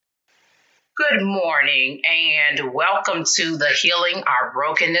Good morning and welcome to the Healing Our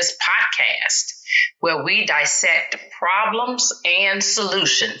Brokenness podcast, where we dissect problems and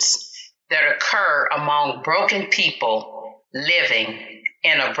solutions that occur among broken people living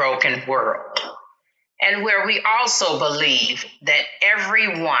in a broken world, and where we also believe that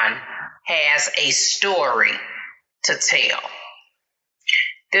everyone has a story to tell.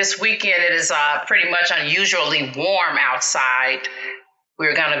 This weekend it is pretty much unusually warm outside.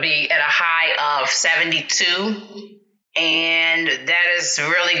 We're going to be at a high of 72, and that is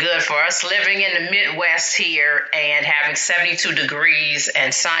really good for us living in the Midwest here and having 72 degrees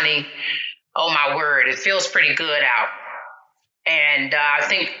and sunny. Oh my word, it feels pretty good out. And I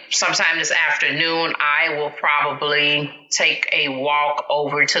think sometime this afternoon, I will probably take a walk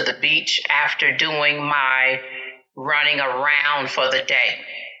over to the beach after doing my running around for the day.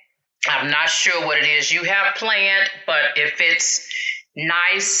 I'm not sure what it is you have planned, but if it's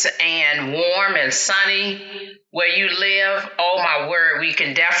nice and warm and sunny where you live, oh my word, we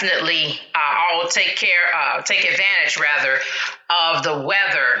can definitely all take advantage of the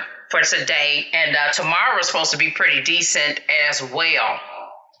weather for today. And tomorrow is supposed to be pretty decent as well.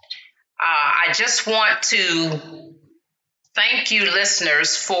 I just want to thank you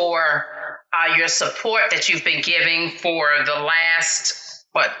listeners for your support that you've been giving for the last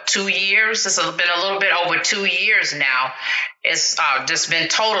 2 years? It's been a little bit over 2 years now. It's just been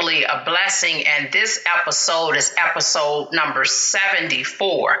totally a blessing. And this episode is episode number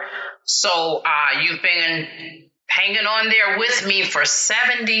 74. So you've been hanging on there with me for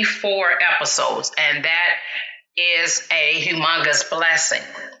 74 episodes. And that is a humongous blessing.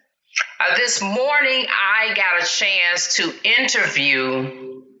 This morning, I got a chance to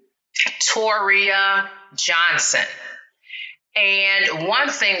interview Torria Johnson. And one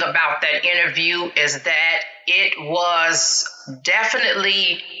thing about that interview is that it was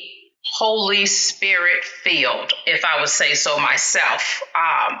definitely Holy Spirit filled, if I would say so myself.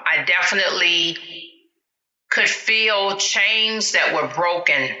 I definitely could feel chains that were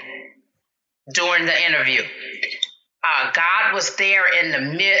broken during the interview. God was there in the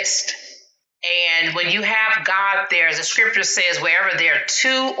midst. And when you have God there, as the scripture says, wherever there are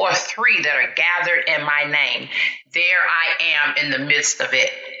 2 or 3 that are gathered in my name, there I am in the midst of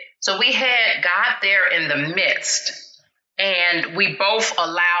it. So we had God there in the midst, and we both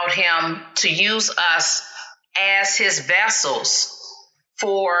allowed him to use us as his vessels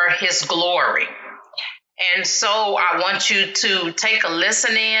for his glory. And so I want you to take a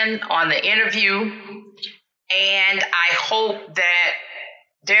listen in on the interview, and I hope that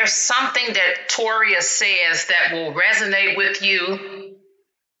there's something that Torria says that will resonate with you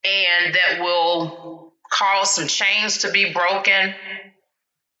and that will cause some chains to be broken,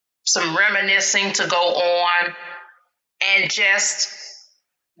 some reminiscing to go on, and just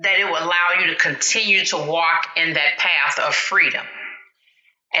that it will allow you to continue to walk in that path of freedom.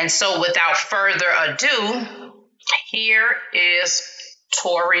 And so without further ado, here is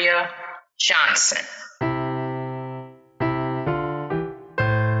Torria Johnson.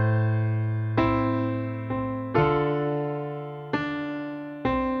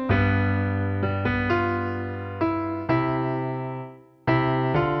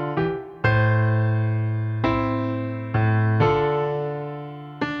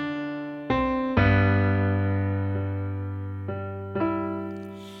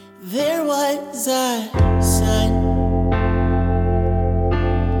 There was a son,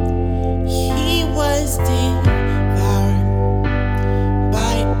 he was devoured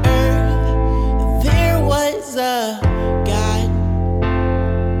by earth. There was a God,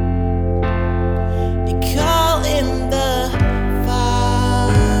 they call him the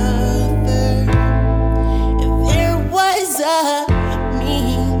Father. There was a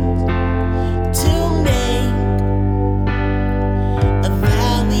means to make a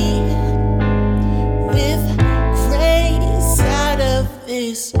valley with grace out of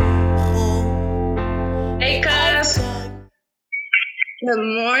this hole. Hey, cuz. Good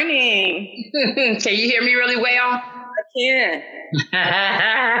morning. Can you hear me really well? I can.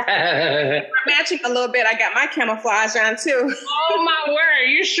 I'm matching a little bit. I got my camouflage on too. Oh my word,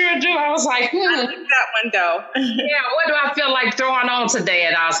 you sure do. I was like, I like that one though. yeah, what do I feel like throwing on today?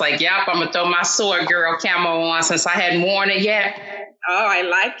 And I was like, yep, I'm gonna throw my sword girl camo on since I hadn't worn it yet. Oh, I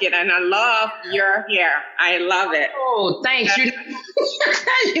like it. And I love your hair. I love it. Oh, thanks. You're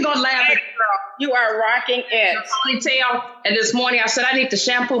gonna laugh at You are rocking it. ponytail. And this morning I said, I need to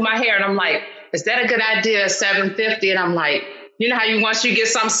shampoo my hair. And I'm like, is that a good idea at 7:50? And I'm like, You know how once you get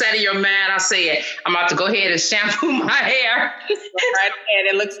something set in your mind, I said, I'm about to go ahead and shampoo my hair. Right ahead.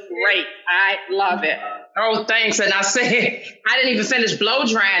 It looks great. I love it. Oh, thanks. And I said, I didn't even finish blow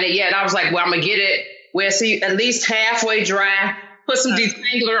drying it yet. I was like, well, I'm going to get it where it's at least halfway dry, put some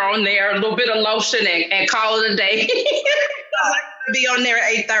detangler on there, a little bit of lotion, and call it a day. I was like, to be on there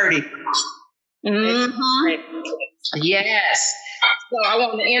at 8:30. Mm-hmm. Yes. So I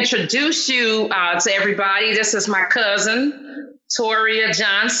want to introduce you to everybody. This is my cousin, Torria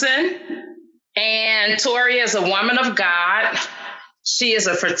Johnson. And Torria is a woman of God. She is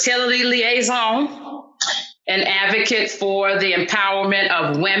a fertility liaison, an advocate for the empowerment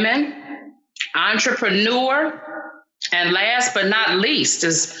of women, entrepreneur, and last but not least,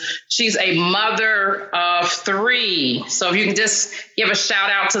 she's a mother of 3. So if you can just give a shout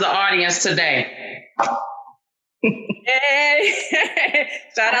out to the audience today. Hey,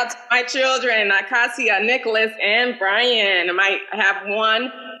 shout out to my children, Acacia, Nicholas, and Brian. I have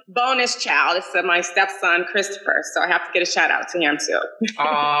one bonus child. It's my stepson, Christopher. So I have to get a shout out to him too.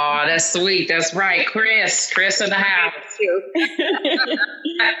 Oh, that's sweet. That's right. Chris in the house.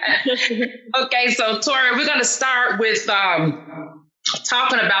 Okay, so Torria, we're going to start with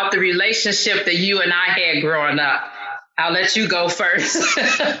talking about the relationship that you and I had growing up. I'll let you go first.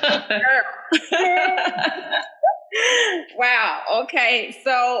 Wow. Okay.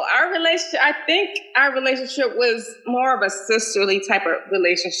 So I think our relationship was more of a sisterly type of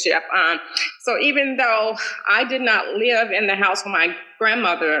relationship. So even though I did not live in the house with my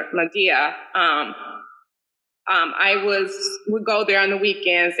grandmother, Medea, I would go there on the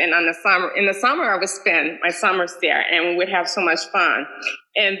weekends, and in the summer I would spend my summers there, and we would have so much fun.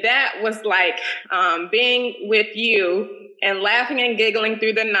 And that was like being with you and laughing and giggling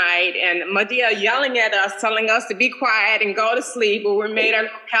through the night, and Medea yelling at us, telling us to be quiet and go to sleep. But we made our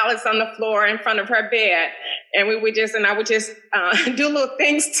pallets on the floor in front of her bed, and I would just do little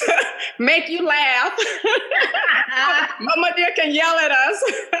things to make you laugh. So Medea can yell at us.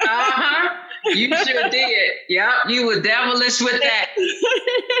 You sure did. Yep, you were devilish with that.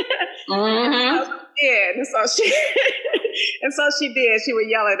 Mm-hmm. Yeah, and so she did. She would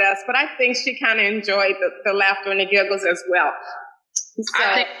yell at us, but I think she kind of enjoyed the laughter and the giggles as well. So,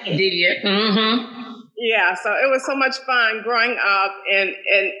 I think she did. Mm-hmm. Yeah, so it was so much fun growing up in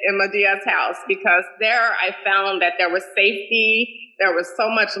Medea's house, because there I found that there was safety, there was so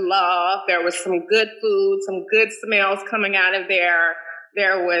much love, there was some good food, some good smells coming out of there.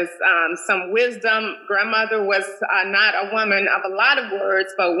 There was some wisdom. Grandmother was not a woman of a lot of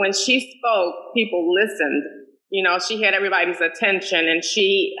words, but when she spoke, people listened. You know, she had everybody's attention, and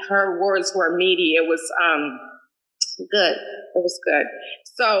her words were meaty. It was good. It was good.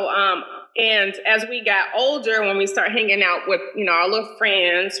 So, and as we got older, when we started hanging out with, our little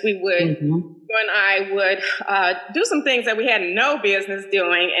friends, we would, you and I would do some things that we had no business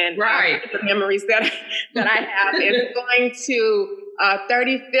doing. And right. The memories that I have is going to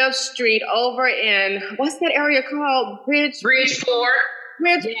 35th Street over in, what's that area called? Bridgeport.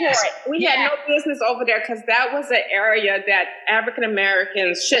 Yes. We had no business over there, because that was an area that African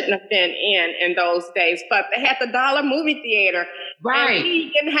Americans shouldn't have been in those days. But they had the dollar movie theater. Right. And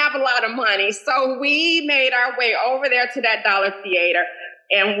we didn't have a lot of money. So we made our way over there to that dollar theater,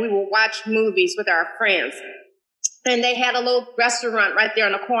 and we would watch movies with our friends. And they had a little restaurant right there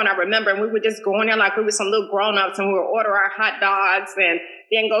in the corner, I remember. And we would just go in there like we were some little grown-ups, and we would order our hot dogs and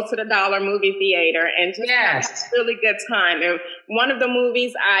then go to the dollar movie theater and just have a really good time. And one of the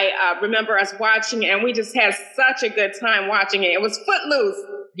movies I remember us watching, and we just had such a good time watching it. It was Footloose.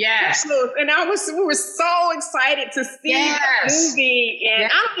 Yes. Footloose. And we were so excited to see the movie.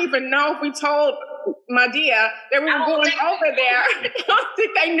 And I don't even know if we told Medea that we were going over there. I don't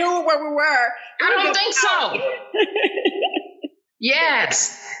think they knew where we were. I don't think so.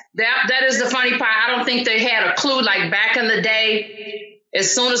 Yes. That is the funny part. I don't think they had a clue. Like back in the day, as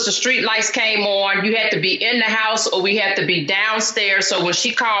soon as the street lights came on, you had to be in the house or we had to be downstairs. So when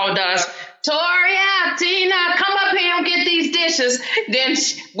she called us, Torria, Tina, come up here and get these dishes, then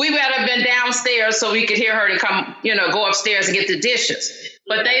we would have been downstairs so we could hear her to come, go upstairs and get the dishes.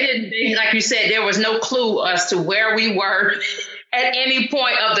 But they didn't, like you said, there was no clue as to where we were at any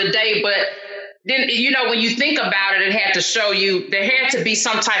point of the day. But then, when you think about it, it had to show you, there had to be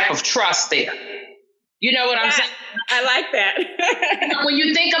some type of trust there. You know what I'm saying? I like that. When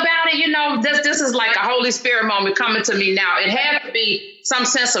you think about it, this is like a Holy Spirit moment coming to me now. It had to be some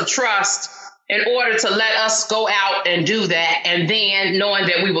sense of trust in order to let us go out and do that. And then knowing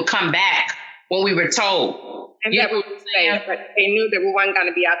that we would come back when we were told. And that we were safe, but they knew that we weren't going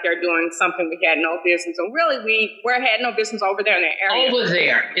to be out there doing something we had no business. And really, we had no business over there in that area. Over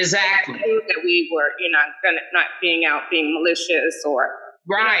there, exactly. They knew that we were, not being out being malicious or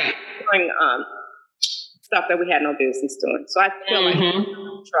doing stuff that we had no business doing. So I feel like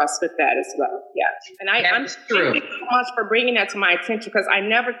trust with that as well. Yeah, and I'm thank you so much for bringing that to my attention because I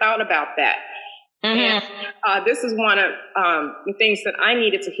never thought about that. And this is one of the things that I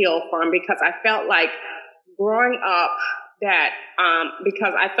needed to heal from because I felt like growing up that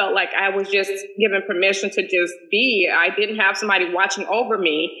because I felt like I was just given permission to just be. I didn't have somebody watching over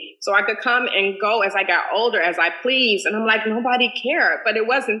me, so I could come and go as I got older as I pleased. And I'm like, nobody cared, but it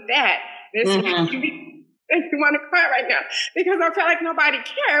wasn't that. You want to cry right now because I felt like nobody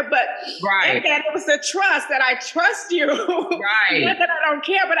cared, but that it was the trust that I trust you. Right. Not that I don't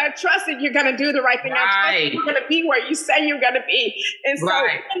care, but I trust that you're going to do the right thing. I trust you're going to be where you say you're going to be. And so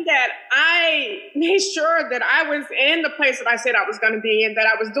in that, I made sure that I was in the place that I said I was going to be and that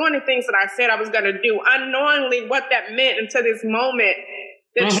I was doing the things that I said I was going to do, unknowingly what that meant until this moment.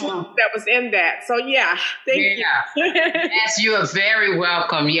 The truth that was in that. So thank you. Yes, you are very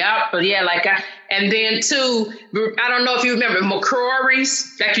welcome. Yep. But and then too, I don't know if you remember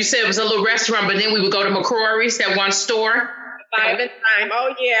McCrory's, like you said, it was a little restaurant, but then we would go to McCrory's, that one store. Five and Time.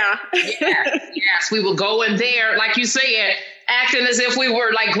 Oh yeah. Yes, we would go in there, like you said, acting as if we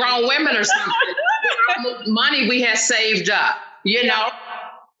were like grown women or something. With our money we had saved up, you know.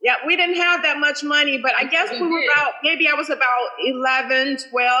 Yeah, we didn't have that much money, but I guess we were maybe I was about 11,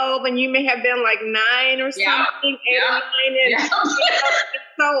 12, and you may have been like 9 or something, 8 or 9. And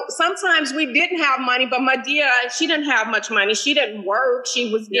so sometimes we didn't have money, but Madea, she didn't have much money. She didn't work.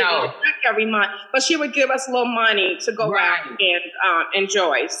 She was getting it back every month, but she would give us a little money to go out and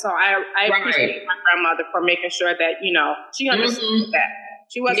enjoy. So I appreciate my grandmother for making sure that, she understood that.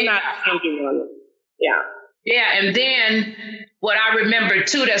 She was not changing on it. Yeah. Yeah, and then what I remember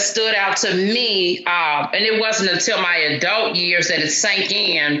too that stood out to me, and it wasn't until my adult years that it sank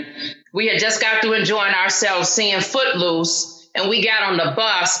in. We had just got through enjoying ourselves seeing Footloose, and we got on the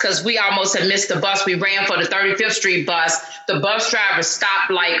bus because we almost had missed the bus. We ran for the 35th Street bus. The bus driver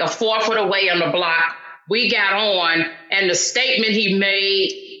stopped like a 4 foot away on the block. We got on, and the statement he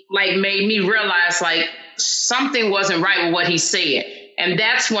made made me realize something wasn't right with what he said. And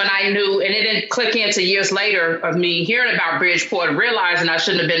that's when I knew, and it didn't click into years later of me hearing about Bridgeport, realizing I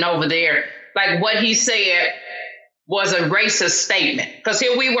shouldn't have been over there. Like what he said was a racist statement. Because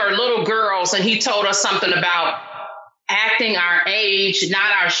here we were little girls and he told us something about acting our age,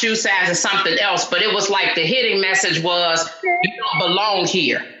 not our shoe size or something else. But it was like the hitting message was, you don't belong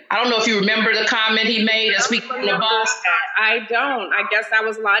here. I don't know if you remember the comment he made as we got on the bus. I don't. I guess I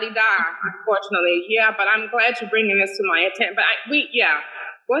was la-di-da, unfortunately. Yeah, but I'm glad you're bringing this to my attention. But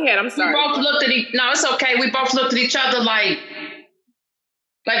go ahead. I'm sorry. We both looked at no, it's okay. We both looked at each other like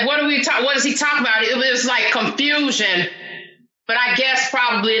what is he talking about? It was like confusion. But I guess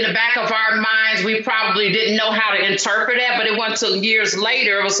probably in the back of our minds, we probably didn't know how to interpret that. But it wasn't until years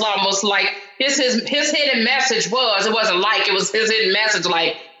later, it was almost like his hidden message it was his hidden message,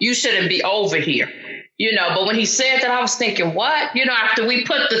 like, you shouldn't be over here, But when he said that, I was thinking, what? After we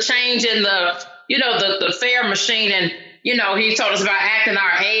put the change in the fare machine and, he told us about acting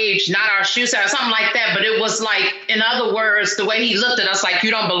our age, not our shoe size, something like that. But it was like, in other words, the way he looked at us, like,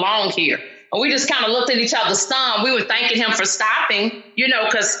 you don't belong here. And we just kind of looked at each other stunned. We were thanking him for stopping,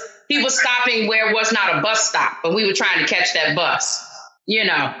 because he was stopping where it was not a bus stop, but we were trying to catch that bus,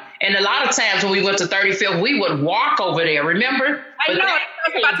 And a lot of times when we went to 35th, we would walk over there, remember? I know, I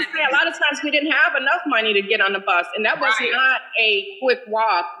was about to say, a lot of times we didn't have enough money to get on the bus. And that was not a quick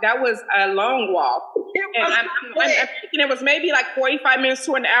walk. That was a long walk. And I'm thinking it was maybe like 45 minutes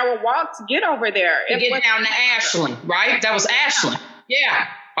to an hour walk to get over there. To get down to Ashland, right? That was Ashland. Yeah.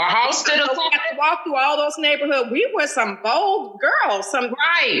 Our house to the we had to walk through all those neighborhoods. We were some bold girls, some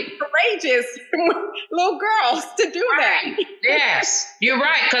courageous little girls to do that. Yes, you're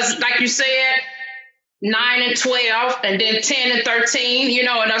right. Because like you said, 9 and 12 and then 10 and 13,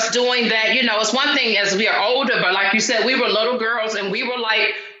 and us doing that, it's one thing as we are older, but like you said, we were little girls and we were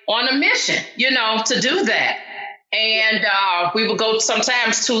like on a mission, to do that. And we would go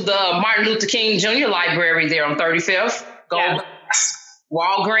sometimes to the Martin Luther King Jr. Library there on 35th,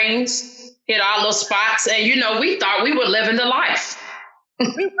 Walgreens, hit all those spots. And, we thought we were living the life.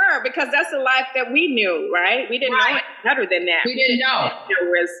 We were, because that's the life that we knew, right? We didn't know it better than that. We didn't know. There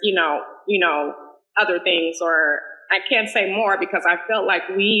was, other things, or I can't say more because I felt like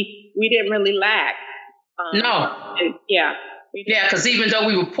we didn't really lack. No. Yeah. Because even though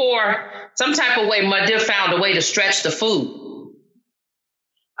we were poor, some type of way, Madea found a way to stretch the food.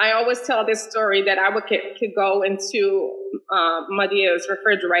 I always tell this story that I could go into Madia's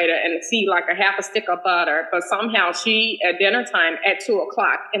refrigerator and see like a half a stick of butter, but somehow she, at dinner time at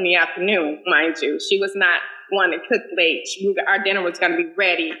 2:00 in the afternoon, mind you, she was not one to cook late. Our dinner was going to be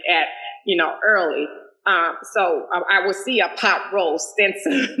ready at, early. So I would see a pot roast and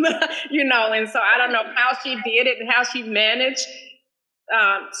and so I don't know how she did it and how she managed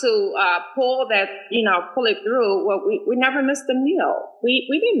to pull it through. Well, we never missed a meal.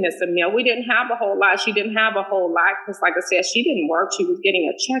 We didn't miss a meal. We didn't have a whole lot. She didn't have a whole lot because, like I said, she didn't work. She was getting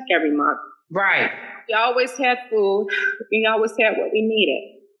a check every month. Right. We always had food. We always had what we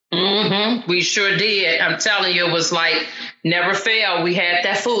needed. Mm-hmm. We sure did. I'm telling you, it was like never fail. We had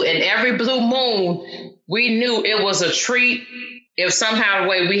that food, and every blue moon, we knew it was a treat. If somehow the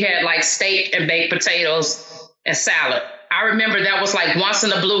way we had like steak and baked potatoes and salad. I remember that was like once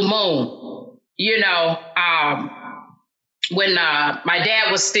in a blue moon, when my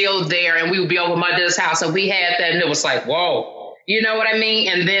dad was still there and we would be over my dad's house and we had that and it was like, whoa, you know what I mean?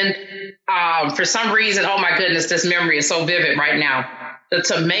 And then for some reason, oh my goodness, this memory is so vivid right now. The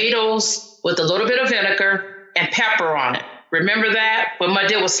tomatoes with a little bit of vinegar and pepper on it. Remember that? When my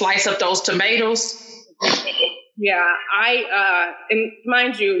dad would slice up those tomatoes? Yeah, and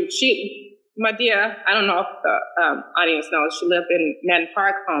mind you, Madia, I don't know if the audience knows, she lived in Madden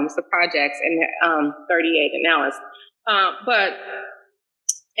Park Homes, the projects, in 38 in Alice.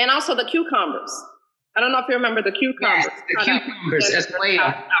 And also the cucumbers. I don't know if you remember the cucumbers. Yes, the cucumbers as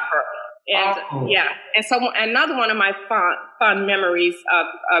well. And and so another one of my fond memories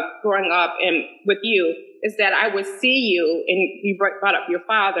of growing up with you is that I would see you, and you brought up your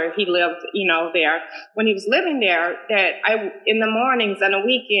father. He lived, there. When he was living there, that in the mornings on the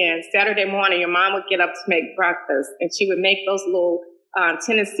weekends, Saturday morning, your mom would get up to make breakfast, and she would make those little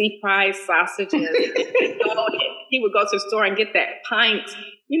Tennessee fried sausages. He would go to the store and get that pint,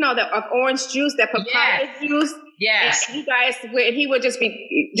 of orange juice, that papaya juice. Yes. And he would just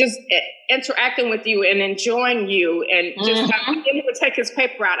be interacting with you and enjoying you, and just he would take his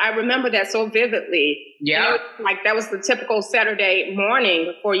paper out. I remember that so vividly. Yeah. Like that was the typical Saturday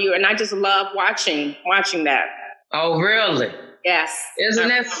morning for you, and I just love watching that. Oh, really? Yes. Isn't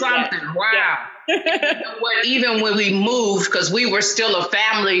that something? That. Wow. Yeah. You know what? Even when we moved, because we were still a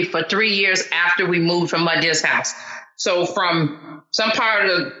family for 3 years after we moved from my dad's house. So from some part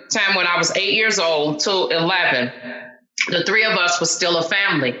of the time when I was 8 years old till 11, the three of us was still a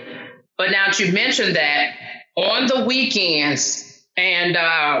family. But now that you mentioned that, on the weekends, and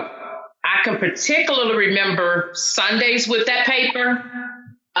I can particularly remember Sundays with that paper,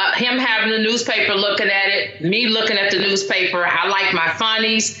 him having the newspaper, looking at it, me looking at the newspaper. I like my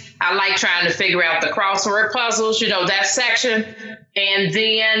funnies. I like trying to figure out the crossword puzzles, that section. And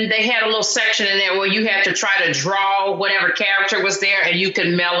then they had a little section in there where you had to try to draw whatever character was there and you could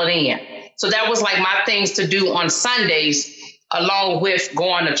mail it in. So that was like my things to do on Sundays, along with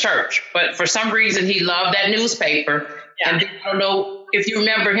going to church. But for some reason, he loved that newspaper. Yeah. And I don't know if you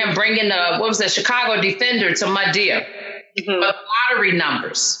remember him bringing the Chicago Defender to my dear. But lottery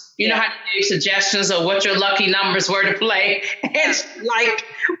numbers. You know how they gave suggestions of what your lucky numbers were to play, and she liked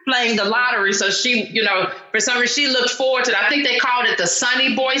playing the lottery. So she, for some reason, she looked forward to it. I think they called it the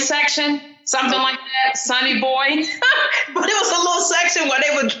Sunny Boy section, something like that, Sunny Boy. But it was a little section where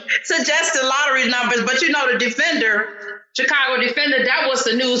they would suggest the lottery numbers. But the Defender, Chicago Defender, that was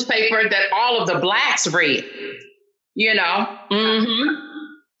the newspaper that all of the blacks read. Mm-hmm.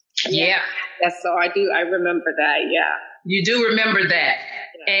 Yeah. Yes, so I remember that. Yeah. You do remember that.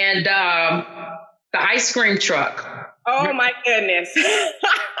 And the ice cream truck. Oh, my goodness.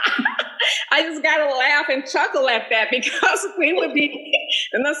 I just got to laugh and chuckle at that because we would be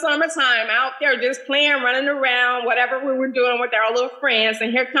in the summertime out there just playing, running around, whatever we were doing with our little friends.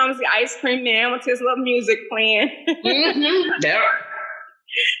 And here comes the ice cream man with his little music playing. Yeah.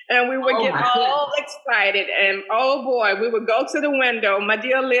 And we would get all excited. And oh boy, we would go to the window. My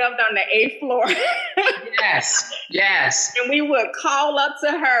dear lived on the 8th floor. Yes. And we would call up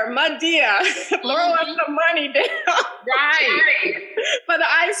to her, my dear, throw us some money down. Right. For the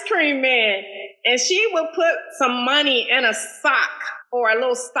ice cream man. And she would put some money in a sock or a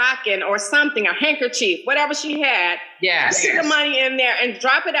little stocking or something, a handkerchief, whatever she had. Yes. Put the money in there and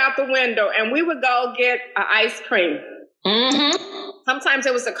drop it out the window. And we would go get an ice cream. Mm-hmm. Sometimes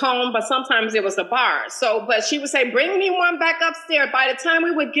it was a cone, but sometimes it was a bar. But she would say, bring me one back upstairs. By the time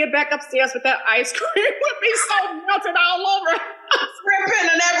we would get back upstairs with that ice cream, it would be so melted all over. Dripping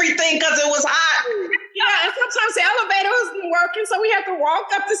and everything because it was hot. Yeah, and sometimes the elevator wasn't working, so we had to walk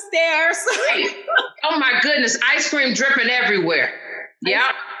up the stairs. Oh my goodness, ice cream dripping everywhere.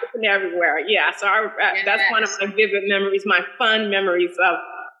 Yeah. Dripping everywhere, yeah. So that's one of my vivid memories, my fun memories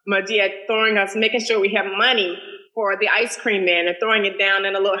Medea throwing us, making sure we have money for the ice cream man and throwing it down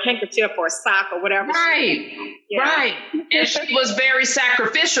in a little handkerchief or a sock or whatever. Right, right. And she was very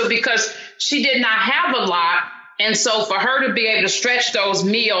sacrificial because she did not have a lot. And so for her to be able to stretch those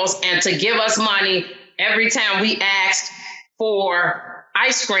meals and to give us money every time we asked for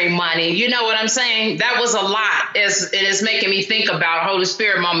ice cream money, you know what I'm saying? That was a lot. It is making me think about Holy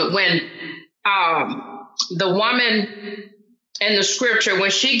Spirit moment when the woman in the scripture,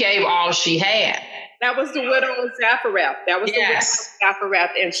 when she gave all she had. That was the widow of Zaphareth. That was the widow of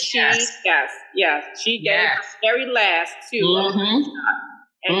Zaphareth. And she, she gave her very last to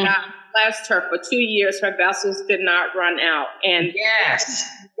and God blessed her for 2 years. Her vessels did not run out. And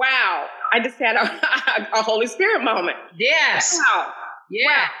wow, I just had a Holy Spirit moment. Yes. Wow.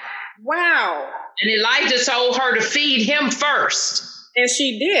 Yeah. Wow. And Elijah told her to feed him first. And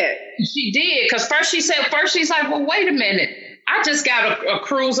she did. She did. Because she's like, well, wait a minute. I just got a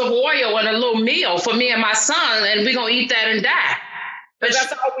cruise of oil and a little meal for me and my son, and we're going to eat that and die. But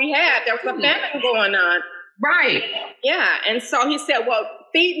that's all we had. There was a famine going on. Right. Yeah. And so he said, well,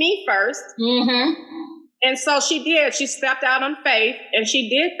 feed me first. Mm-hmm. And so she did. She stepped out on faith, and she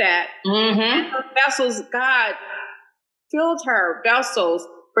did that. Mm-hmm. And her vessels, God filled her vessels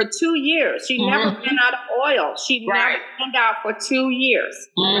for 2 years. She never ran out of oil. She never ran out for 2 years.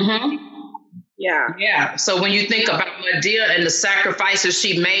 Mm-hmm. Yeah. Yeah. So when you think about Medea and the sacrifices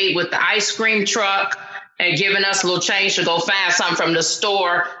she made with the ice cream truck and giving us a little change to go find something from the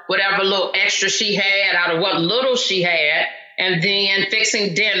store, whatever little extra she had out of what little she had, and then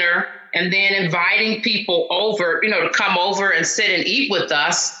fixing dinner and then inviting people over, to come over and sit and eat with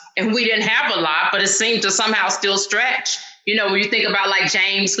us. And we didn't have a lot, but it seemed to somehow still stretch. When you think about like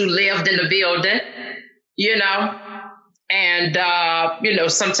James, who lived in the building, and,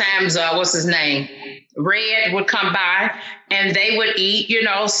 sometimes, what's his name? Red would come by and they would eat,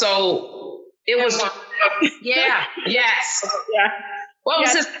 so it was, yes. Yeah. What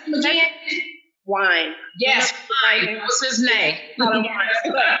was his name again? Wine. Yes, Wine. What was his name? But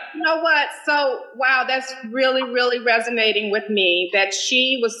you know what? So, wow, that's really, really resonating with me that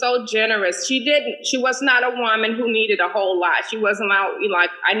she was so generous. She was not a woman who needed a whole lot. She wasn't out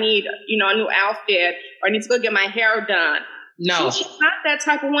like, I need, a new outfit or I need to go get my hair done. No. She's not that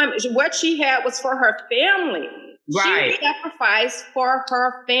type of woman. What she had was for her family. Right. She sacrificed for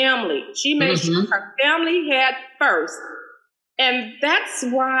her family. She made sure her family had first. And that's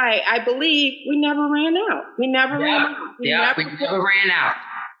why I believe we never ran out. We never ran out. We never ran out.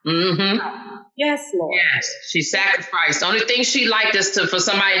 Mm-hmm. Yes, Lord. Yes, she sacrificed. The only thing she liked is for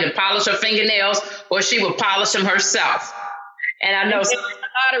somebody to polish her fingernails, or she would polish them herself. And I know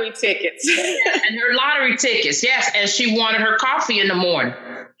lottery tickets. And her lottery tickets, yes. And she wanted her coffee in the morning.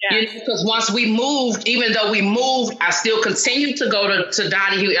 Yes. Because once we moved, even though we moved, I still continued to go to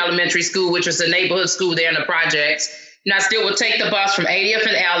Donahue Elementary School, which was a neighborhood school there in the projects. And I still would take the bus from 80th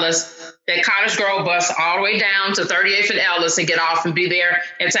and Ellis, that Cottage Grove bus, all the way down to 38th and Ellis and get off and be there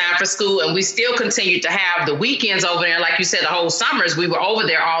in time for school. And we still continued to have the weekends over there. Like you said, the whole summers, we were over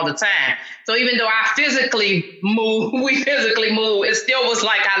there all the time. So even though I physically moved, it still was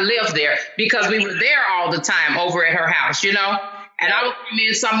like I lived there because we were there all the time over at her house, And I would come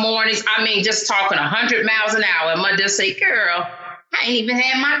in some mornings, just talking 100 miles an hour. And Mother say, girl, I ain't even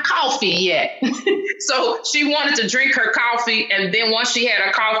had my coffee yet. So she wanted to drink her coffee. And then once she had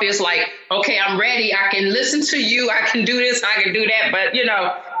her coffee, it's like, okay, I'm ready. I can listen to you. I can do this. I can do that. But,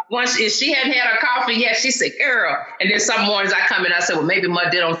 once if she hadn't had her coffee yet, she said, girl. And then some mornings I come in, I said, well, maybe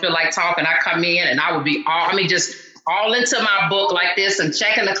Mother don't feel like talking. I come in and I would be just all into my book like this and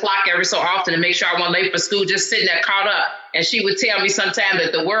checking the clock every so often to make sure I wasn't late for school, just sitting there caught up. And she would tell me sometimes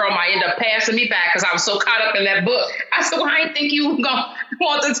that the world might end up passing me back because I was so caught up in that book. I said, well, I didn't think you were going to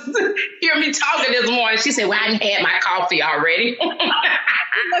want to hear me talking this morning. She said, well, I didn't had my coffee already. I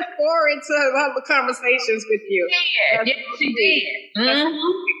look forward to the conversations with you. Yeah, she did. Mm-hmm.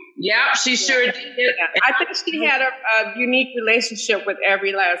 Yeah, she sure did. I think she had a unique relationship with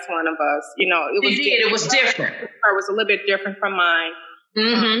every last one of us. It was different. Her was a little bit different from mine.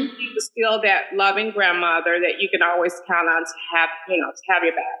 Mm-hmm. She was still that loving grandmother that you can always count on to have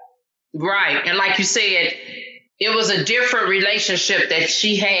your back. Right, and like you said, it was a different relationship that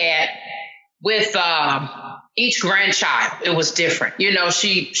she had with each grandchild. It was different.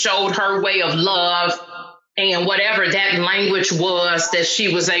 She showed her way of love. And whatever that language was that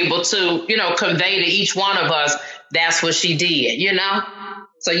she was able to, convey to each one of us, that's what she did,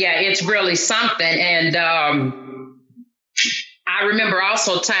 So, yeah, it's really something. And I remember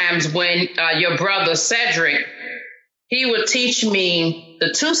also times when your brother Cedric, he would teach me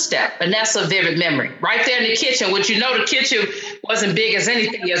the two-step, and that's a vivid memory. Right there in the kitchen, which the kitchen wasn't big as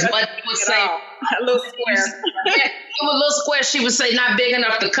anything, as much would say a little square. Yeah, it was a little square. She would say not big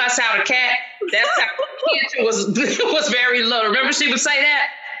enough to cuss out a cat. That's how the kitchen was very little. Remember she would say that?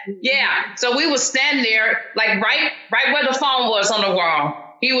 Yeah. So we would stand there, like right where the phone was on the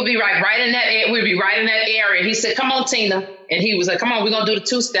wall. He would be right in that. We'd be right in that area. He said, "Come on, Tina," and he was like, "Come on, we're gonna do the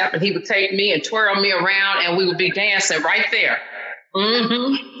two-step." And he would take me and twirl me around, and we would be dancing right there.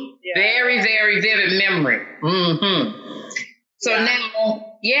 Mm-hmm. Yeah. Very, very vivid memory. Mm-hmm. So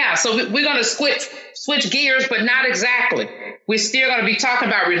now, so we're gonna switch gears, but not exactly. We're still gonna be talking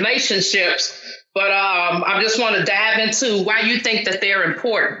about relationships, but I just want to dive into why you think that they're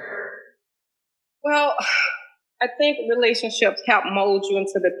important. Well, I think relationships help mold you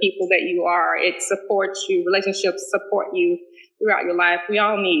into the people that you are. It supports you. Relationships support you throughout your life. We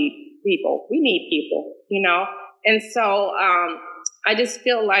all need people. We need people, And so I just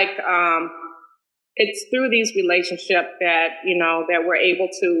feel like it's through these relationships that, that we're able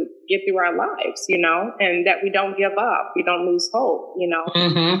to get through our lives, and that we don't give up. We don't lose hope,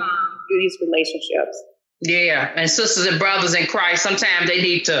 through these relationships. Yeah. And sisters and brothers in Christ, sometimes they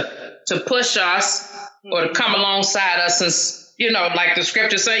need to push us or to come alongside us, and, like the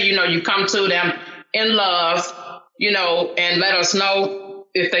scriptures say, you come to them in love, and let us know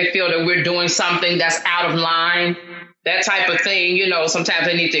if they feel that we're doing something that's out of line, that type of thing. Sometimes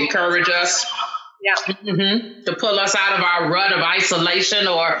they need to encourage us. Yeah. Mm-hmm. To pull us out of our rut of isolation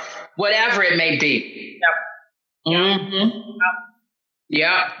or whatever it may be. Yep. Mm-hmm.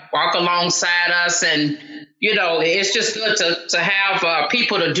 Yep. Walk alongside us, and it's just good to have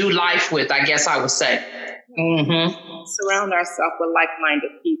people to do life with, I guess I would say. Mm-hmm. Surround ourselves with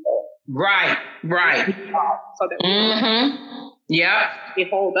like-minded people. Right. So that they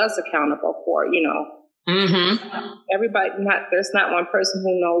hold us accountable for, Mm-hmm. Everybody, there's not one person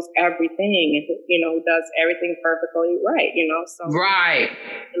who knows everything and who does everything perfectly right, So right.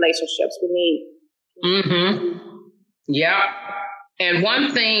 Relationships we need. Mm-hmm. Yeah. And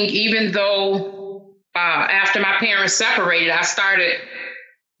one thing, even though after my parents separated, I started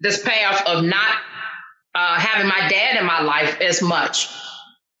this path of not having my dad in my life as much.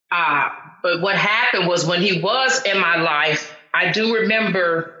 But what happened was when he was in my life, I do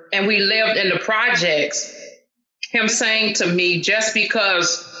remember, and we lived in the projects, him saying to me, just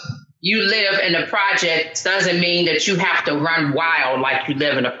because you live in the projects doesn't mean that you have to run wild like you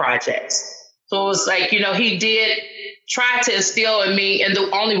live in the projects. So it was like, he did try to instill in me in the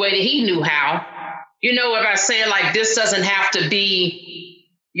only way that he knew how. If I say like, this doesn't have to be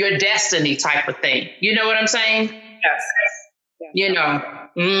your destiny type of thing. You know what I'm saying? Yes.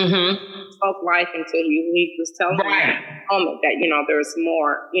 Mm-hmm. Spoke life into you. He was telling me at the moment that, there's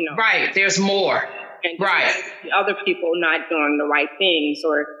more, Right. There's more. And other people not doing the right things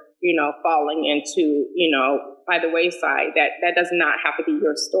or, falling into, by the wayside, that does not have to be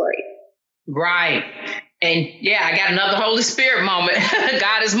your story. Right. And I got another Holy Spirit moment.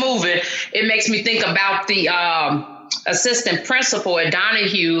 God is moving. It makes me think about the assistant principal at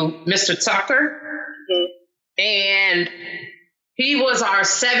Donahue, Mr. Tucker. Mm-hmm. And he was our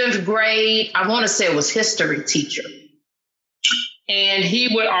 7th grade, I want to say it was history teacher. And he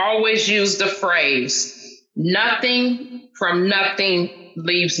would always use the phrase, nothing from nothing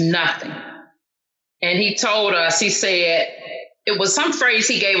leaves nothing. And he told us, he said, it was some phrase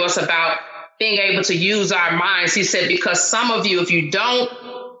he gave us about being able to use our minds. He said, because some of you, if you don't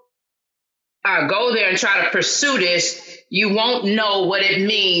go there and try to pursue this, you won't know what it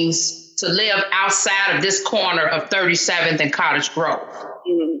means to live outside of this corner of 37th and Cottage Grove.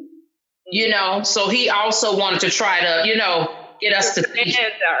 Mm-hmm. So he also wanted to try to, get us to think.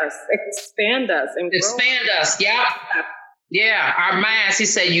 Expand us. Expand us. Yeah. Yeah. Our minds, he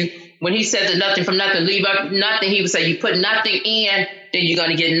said, when he said the nothing from nothing, leave up nothing, he would say, you put nothing in, then you're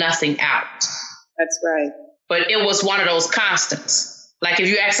going to get nothing out. That's right. But it was one of those constants. Like if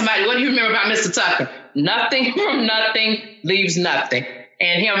you ask somebody, what do you remember about Mr. Tucker? Nothing from nothing leaves nothing.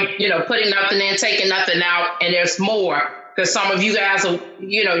 And him, putting nothing in, taking nothing out, and there's more. Because some of you guys,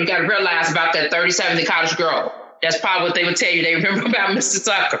 you got to realize about that 37th and Cottage Grove. That's probably what they would tell you they remember about Mr.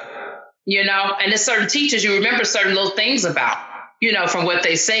 Tucker. And there's certain teachers you remember certain little things about, from what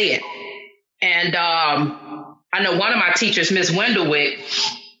they said. And I know one of my teachers, Miss Wendellwick,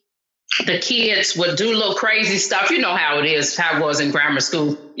 the kids would do little crazy stuff. You know how it is, how it was in grammar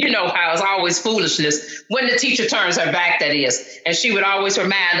school. You know how it's always foolishness. When the teacher turns her back, that is. And she would always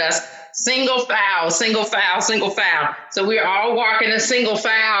remind us, single foul, single foul, single foul. So we were all walking in single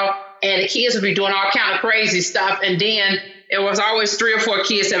foul, and the kids would be doing all kind of crazy stuff. And then it was always 3 or 4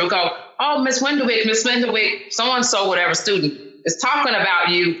 kids that would go, oh, Miss Wendellwick, so-and-so, whatever student. is talking about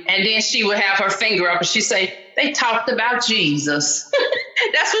you. And then she would have her finger up and she'd say, they talked about Jesus.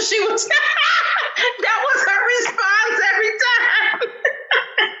 That's what she would say. That was her response every time.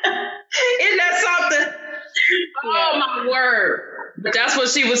 Isn't that something? Oh, my word. But that's what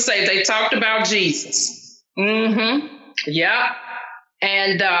she would say. They talked about Jesus. Mm-hmm. Yeah.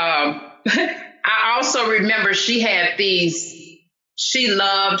 And I also remember she had she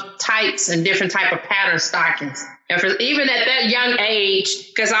loved tights and different type of pattern stockings. And even at that young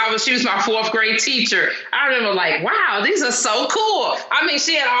age, because she was my 4th grade teacher, I remember like, wow, these are so cool. I mean,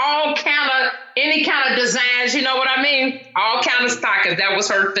 she had any kind of designs, you know what I mean? All kind of stockings. That was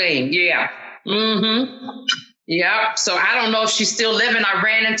her thing. Yeah. Mm-hmm. Yeah. So I don't know if she's still living. I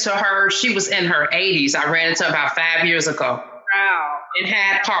ran into her. She was in her 80s. I ran into her about 5 years ago. Wow. In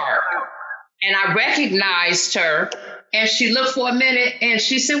Hyde Park. And I recognized her. And she looked for a minute and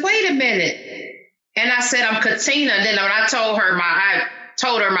she said, wait a minute. And I said, I'm Katina. And then when I told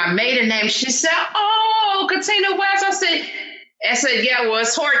her my maiden name, she said, oh, Katina West. I said, yeah, well,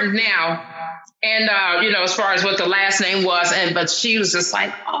 it's Horton now. And, as far as what the last name was. But she was just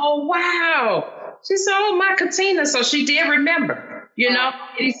like, oh, wow. She said, oh, my Katina. So she did remember,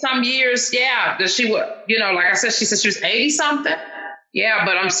 80 some years. Yeah, that she would, like I said, she said she was 80 something. Yeah,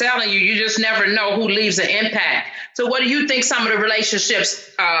 but I'm telling you, you just never know who leaves an impact. So what do you think some of the relationships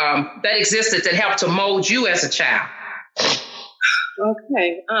that existed that helped to mold you as a child?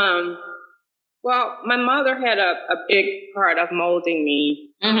 Okay. Well, my mother had a big part of molding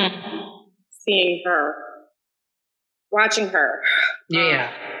me. Mm-hmm. Seeing her, watching her.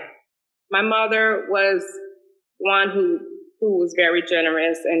 Yeah. My mother was one who was very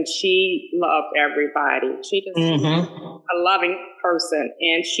generous, and she loved everybody. She just was a loving person,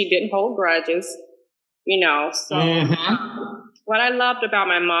 and she didn't hold grudges, So what I loved about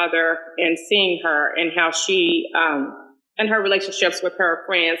my mother and seeing her and how she and her relationships with her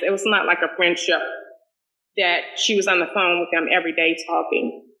friends, it was not like a friendship that she was on the phone with them every day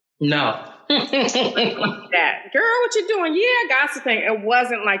talking. No. That girl, what you doing? Yeah, gossiping. It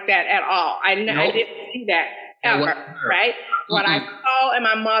wasn't like that at all. I didn't see that ever. Right? Mm-hmm. What I saw in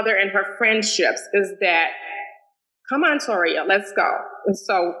my mother and her friendships is that, come on, Torria, let's go. And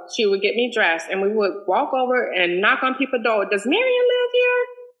so she would get me dressed, and we would walk over and knock on people's door. Does Marion live here?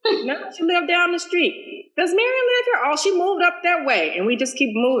 No, she lived down the street. Does Marion live here? Oh, she moved up that way, and we just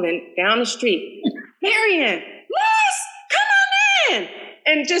keep moving down the street. Marion, Liz, come on in.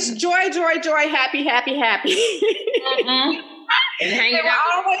 And just joy, happy. Mm-hmm. And they were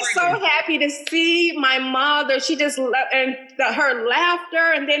always so happy to see my mother. She just her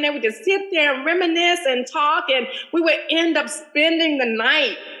laughter, and then they would just sit there and reminisce and talk, and we would end up spending the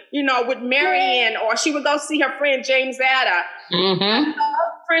night, with Marianne, or she would go see her friend James Atta. Mm-hmm.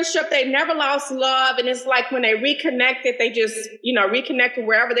 Friendship, they never lost love, and it's like when they reconnected, they just reconnected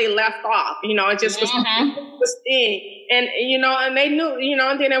wherever they left off. It just was this thing, and and they knew,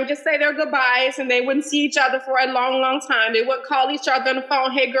 and then they would just say their goodbyes, and they wouldn't see each other for a long time. They would call each other on the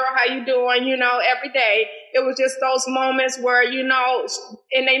phone, hey girl, how you doing? Every day. It was just those moments where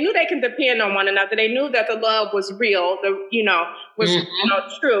and they knew they can depend on one another. They knew that the love was real,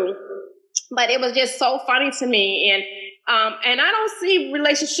 was true. But it was just so funny to me, and I don't see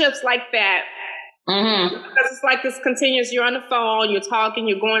relationships like that. Mm-hmm. Because it's like this continuous, you're on the phone, you're talking,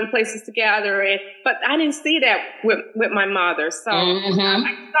 you're going places together. But I didn't see that with my mother. So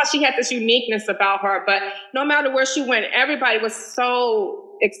I thought she had this uniqueness about her. But no matter where she went, everybody was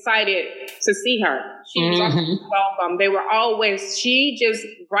so excited to see her. She was always welcome. They were always, she just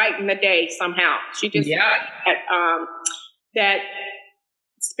brightened the day somehow. She just had that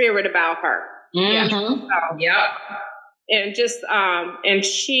spirit about her. Mm-hmm. And just, and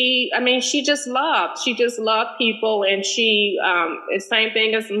she just loved people. And she, the same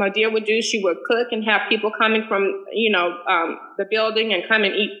thing as my dear would do. She would cook and have people coming from, the building and come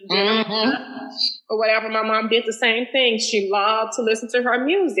and eat dinner or whatever. My mom did the same thing. She loved to listen to her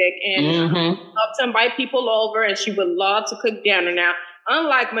music and loved to invite people over, and she would love to cook dinner. Now,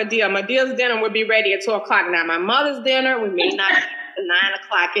 unlike Medea's dinner would be ready at 2:00. Now, my mother's dinner would be not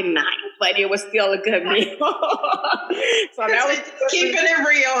 9:00 at night, but it was still a good meal. So that was keeping it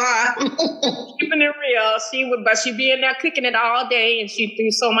real, huh? Keeping it real. She'd be in there cooking it all day, and she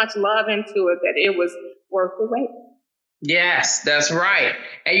threw so much love into it that it was worth the wait. Yes, that's right.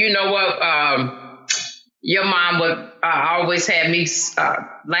 And you know what? Your mom would always have me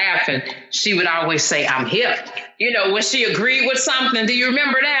laughing. She would always say, "I'm hip." When she agreed with something. Do you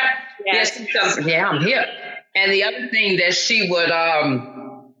remember that? Yes. Yeah, I'm hip. And the other thing that she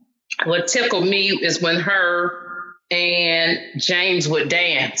would tickle me is when her and James would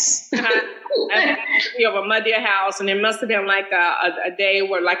dance. Of a Muddy house, and it must have been like a day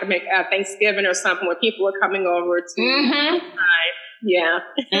where like a Thanksgiving or something where people were coming over to Yeah.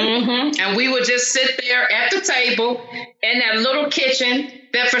 And we would just sit there at the table in that little kitchen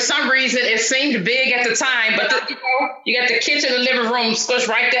that for some reason it seemed big at the time, but you got the kitchen and living room squished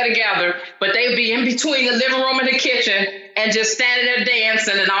right there together, but they'd be in between the living room and the kitchen and just standing there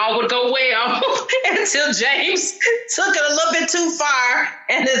dancing, and all would go well until James took it a little bit too far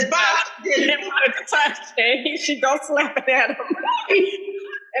and his boss didn't want to touch it. She'd go slapping at him.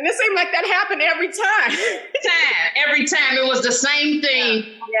 And it seemed like that happened every time. Every time it was the same thing.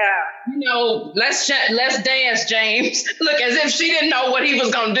 Yeah. You know, let's dance, James. Look, as if she didn't know what he was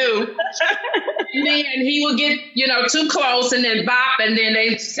gonna do. And then he would get, too close and then bop, and then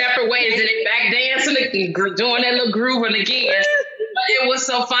they separate ways and they back dancing and doing that little grooving again. But it was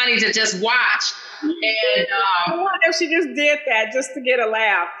so funny to just watch. And I wonder if she just did that just to get a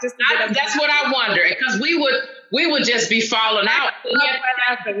laugh. That's what I wonder, because we would just be falling out.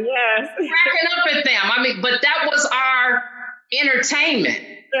 Laughing, yes. Cracking up at them. I mean, but that was our entertainment.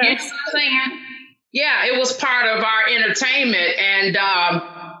 Yes. You know what I'm saying? Yeah, it was part of our entertainment. And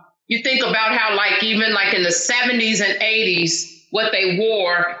you think about how, like, even like in the 70s and 80s, what they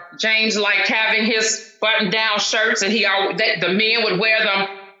wore, James liked having his button-down shirts, and the men would wear them.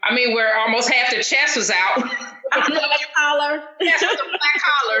 I mean, where almost half the chest was out. I don't know if you collar. Yes, with the black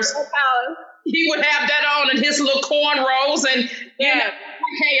collars. He would have that on and his little cornrows, and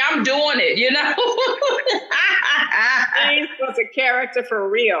hey, I'm doing it, James was a character for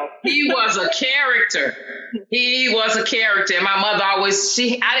real. He was a character. And my mother I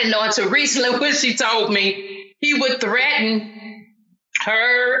didn't know until recently when she told me he would threaten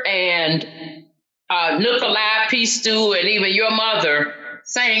her and Nikolai P. Stu and even your mother,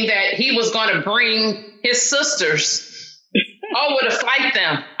 saying that he was going to bring his sisters over to fight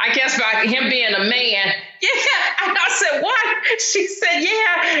them. I guess by him being a man. Yeah. And I said, what? She said,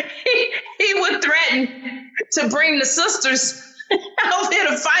 yeah, he would threaten to bring the sisters over here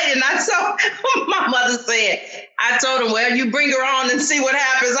to fight. And my mother said, I told him, well, you bring her on and see what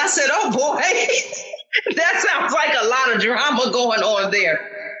happens. I said, oh boy, that sounds like a lot of drama going on there.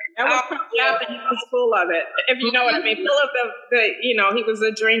 That was probably after he was full of it, if you know what I mean. Full of he was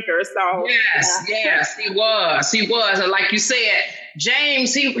a drinker. So yes, he was. And like you said,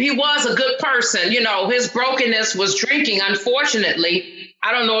 James, he was a good person. His brokenness was drinking. Unfortunately,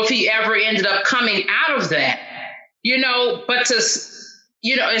 I don't know if he ever ended up coming out of that. But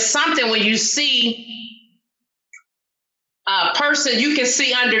it's something when you see a person, you can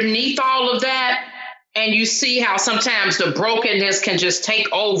see underneath all of that. And you see how sometimes the brokenness can just take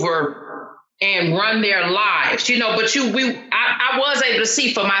over and run their lives, but I was able to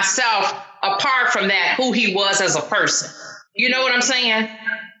see for myself, apart from that, who he was as a person. You know what I'm saying?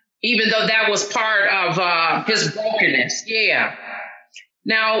 Even though that was part of his brokenness. Yeah.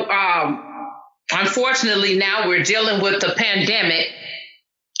 Now, unfortunately, now we're dealing with the pandemic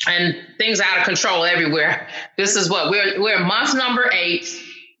and things out of control everywhere. This is what we're month number 8,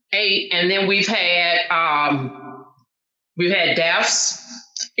 and then we've had deaths.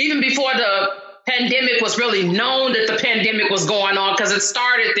 Even before the pandemic was really known that the pandemic was going on, because it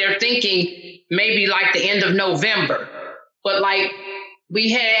started, they're thinking maybe like the end of November. But like we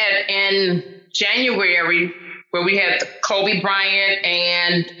had in January, where we had Kobe Bryant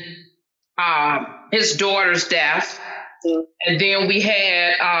and his daughter's death. And then we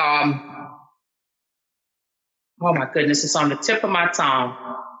had, oh my goodness, it's on the tip of my tongue.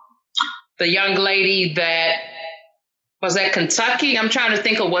 The young lady that was at Kentucky. I'm trying to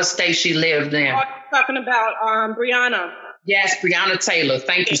think of what state she lived in. Oh, talking about Breonna. Yes, Breonna Taylor.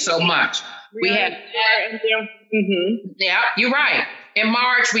 Thank you so much. We had that. Yeah, you're right. In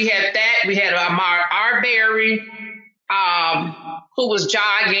March, we had that. We had Ahmaud Arbery, who was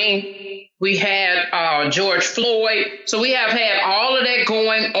jogging. We had George Floyd. So we have had all of that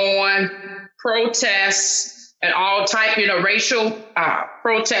going on, protests and all type, racial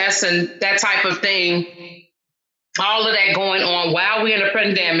protests and that type of thing. All of that going on while we're in a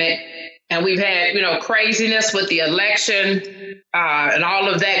pandemic. And we've had, craziness with the election and all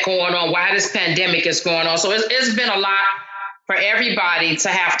of that going on while this pandemic is going on. So it's been a lot for everybody to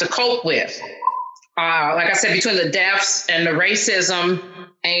have to cope with. Like I said, between the deaths and the racism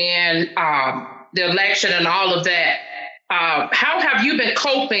and the election and all of that, how have you been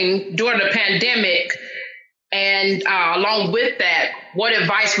coping during the pandemic? And along with that, what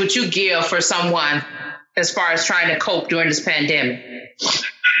advice would you give for someone as far as trying to cope during this pandemic?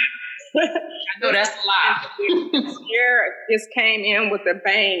 I know that's a lot. This year just came in with a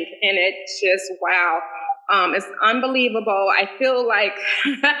bang, and it just, wow. It's unbelievable. I feel like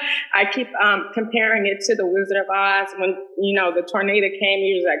I keep comparing it to the Wizard of Oz when, the tornado came,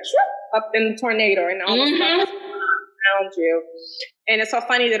 he was like, up in the tornado and all the stuff around you. And it's so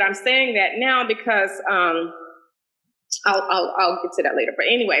funny that I'm saying that now because I'll get to that later. But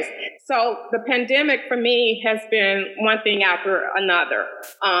anyways, so the pandemic for me has been one thing after another.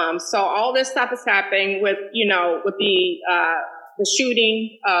 So all this stuff is happening with the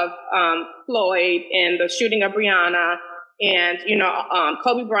shooting of Floyd and the shooting of Breonna and,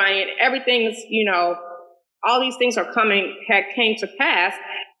 Kobe Bryant. Everything's, all these things came to pass.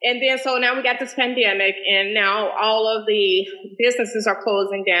 And then, so now we got this pandemic and now all of the businesses are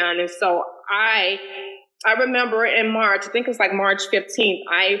closing down. And so I remember in March, I think it was like March 15th,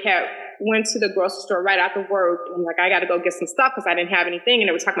 I went to the grocery store right after work. I'm like, I got to go get some stuff because I didn't have anything. And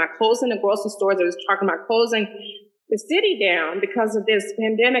they were talking about closing the grocery stores. They was talking about closing the city down because of this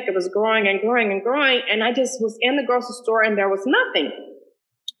pandemic. It was growing and growing and growing. And I just was in the grocery store and there was nothing.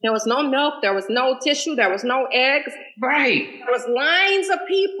 There was no milk. There was no tissue. There was no eggs. Right. There was lines of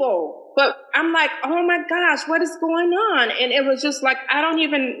people. But I'm like, oh my gosh, what is going on? And it was just like, I don't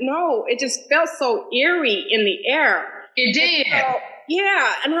even know. It just felt so eerie in the air. It did. So,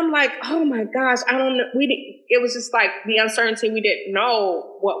 yeah. And I'm like, oh my gosh, I don't know. It was just like the uncertainty. We didn't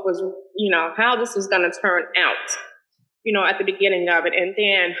know what was, how this was going to turn out, at the beginning of it. And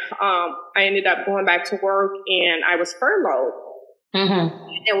then I ended up going back to work and I was furloughed. Mm-hmm.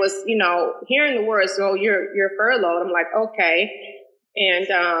 It was, hearing the words, "Oh, you're furloughed." I'm like, okay. And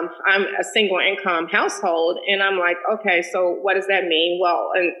I'm a single income household. And I'm like, okay, so what does that mean?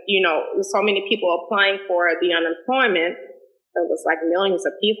 Well, and, there's so many people applying for the unemployment. It was like millions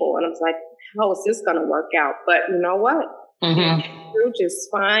of people. And I was like, how is this going to work out? But you know what? Mm-hmm. Through just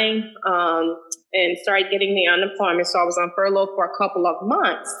fine. And started getting the unemployment. So I was on furlough for a couple of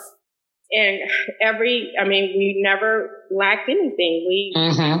months. And we never lacked anything. We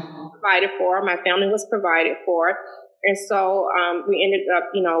provided for, my family was provided for. And so we ended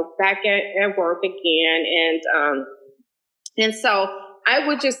up, back at work again. And so I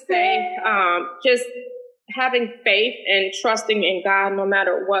would just say just having faith and trusting in God, no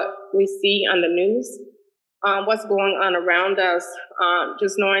matter what we see on the news, what's going on around us,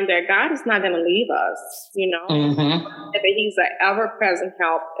 just knowing that God is not going to leave us, that he's an ever-present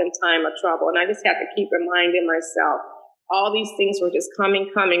help in time of trouble. And I just have to keep reminding myself, all these things were just coming,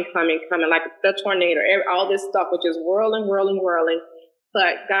 like the tornado, all this stuff was just whirling.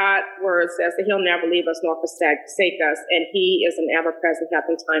 But God's word says that he'll never leave us nor forsake us. And he is an ever-present help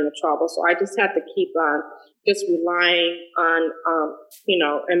in time of trouble. So I just have to keep on just relying on,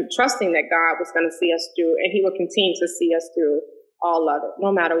 and trusting that God was going to see us through, and he will continue to see us through all of it,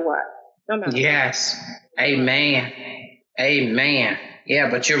 no matter what. Yes. Amen. Yeah,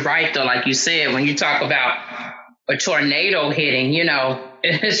 but you're right, though. Like you said, when you talk about a tornado hitting,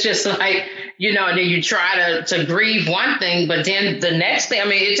 it's just like, then you try to grieve one thing, but then the next thing,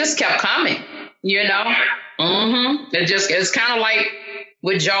 it just kept coming, It's kind of like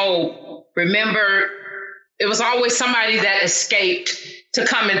with Job. Remember, it was always somebody that escaped to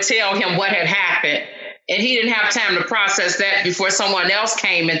come and tell him what had happened. And he didn't have time to process that before someone else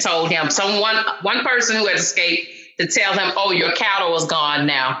came and told him. One person who had escaped to tell him, oh, your cattle is gone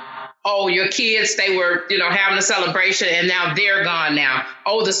now. Oh, your kids, they were, having a celebration and now they're gone now.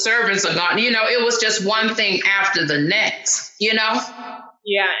 Oh, the servants are gone. It was just one thing after the next, Yeah.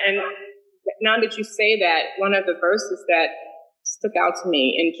 And now that you say that, one of the verses that stuck out to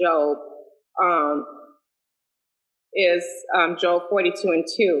me in Job is Job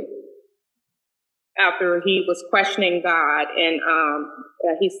 42:2. After he was questioning God and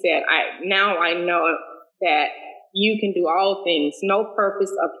he said, now I know that you can do all things. No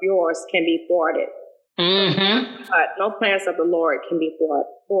purpose of yours can be thwarted. Mm-hmm. But no plans of the Lord can be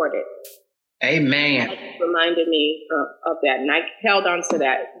thwarted. Amen. It reminded me of that. And I held on to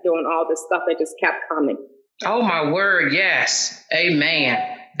that, doing all this stuff that just kept coming. Oh, my word. Yes. Amen.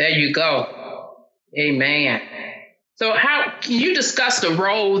 There you go. Amen. So how can you discuss the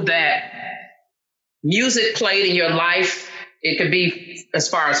role that music played in your life? It could be as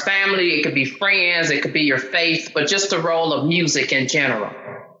far as family, it could be friends, it could be your faith, but just the role of music in general.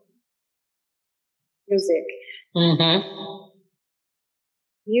 Music. Mm-hmm.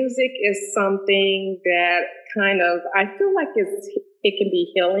 Music is something that I feel like it can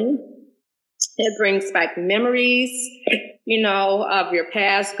be healing. It brings back memories, of your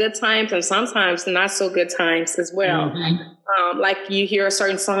past, good times, and sometimes not so good times as well. Mm-hmm. Like you hear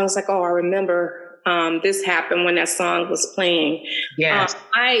certain songs like, oh, I remember this happened when that song was playing. Yes.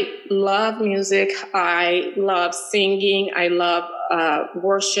 I love music. I love singing. I love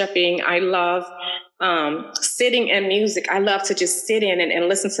worshiping. I love sitting in music. I love to just sit in and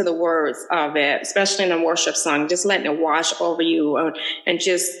listen to the words of it, especially in a worship song, just letting it wash over you and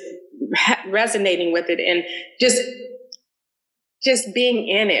just resonating with it and just being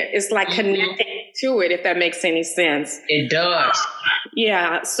in it. It's like connecting to it, if that makes any sense. It does.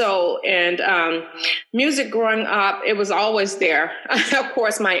 Yeah. So, and music growing up, it was always there. Of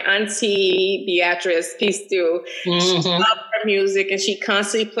course, my auntie, Beatrice, peace to, she loved her music and she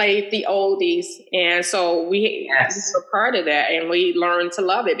constantly played the oldies. And so we were part of that and we learned to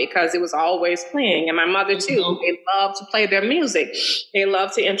love it because it was always playing. And my mother too, they loved to play their music. They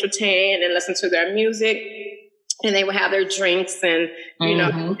loved to entertain and listen to their music. And they would have their drinks and, you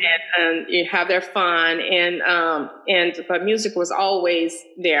know, and you have their fun. But music was always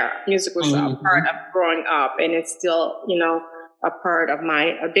there. Music was a part of growing up, and it's still, you know, a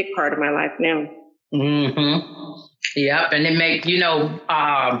big part of my life now. Yep. And it make, you know,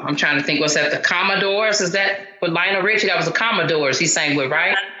 I'm trying to think, was that the Commodores? Is that with Lionel Richie? That was the Commodores he sang with,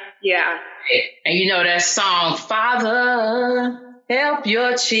 right? Yeah. And you know that song, Father, help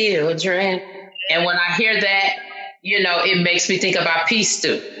your children. And when I hear that, you know, it makes me think about Peace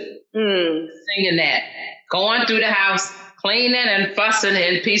Stew. Singing that. Going through the house, cleaning and fussing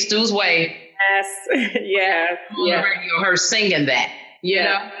in Peace Stew's way. Yes. Yeah. On the radio, her singing that. You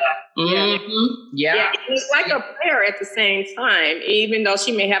know? Yeah. It was like a prayer at the same time, even though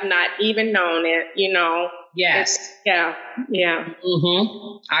she may have not even known it, you know. Yes. Yeah.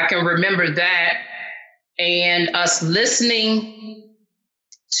 I can remember that. And us listening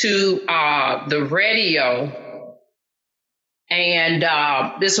to the radio. And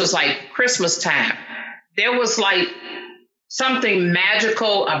this was like Christmas time. There was like something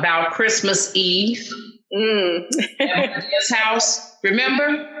magical about Christmas Eve at his house.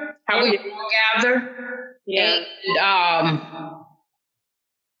 Remember how we all gather? Yeah. And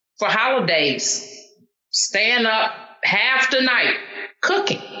for holidays, staying up half the night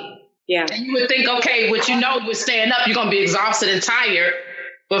cooking. Yeah. And you would think, okay, with staying up, you're going to be exhausted and tired.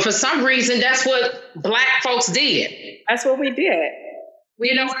 But for some reason, that's what Black folks did. That's what we did.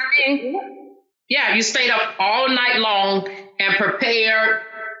 You know what I mean? Yeah, you stayed up all night long and prepared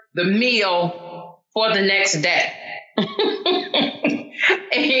the meal for the next day.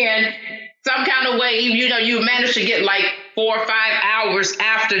 And some kind of way, you know, you managed to get like 4 or 5 hours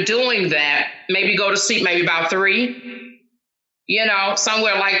after doing that. Maybe go to sleep maybe about 3. You know,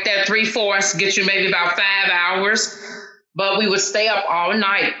 somewhere like that, 3/4 gets you maybe about 5 hours. But we would stay up all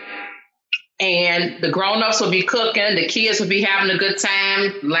night. And the grown-ups would be cooking. The kids would be having a good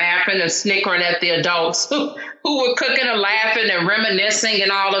time, laughing and snickering at the adults who were cooking and laughing and reminiscing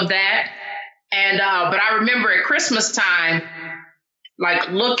and all of that. And but I remember at Christmas time, like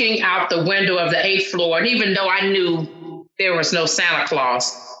looking out the window of the 8th floor, and even though I knew there was no Santa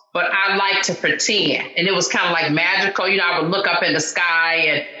Claus, but I liked to pretend. And it was kind of like magical. You know, I would look up in the sky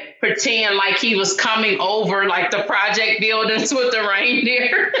and pretend like he was coming over like the project buildings with the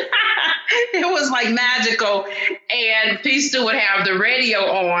reindeer. It was like magical. And Peace Stew would have the radio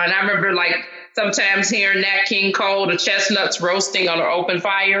on. I remember like sometimes hearing Nat King Cole, the chestnuts roasting on an open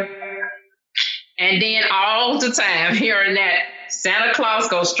fire. And then all the time hearing that Santa Claus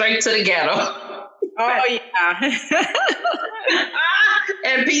go straight to the ghetto. Oh, yeah.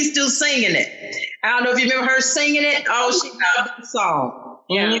 And Peace Stew singing it. I don't know if you remember her singing it. Oh, she loved the song.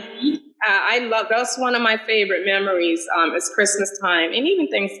 Yeah. I love, that's one of my favorite memories is Christmas time and even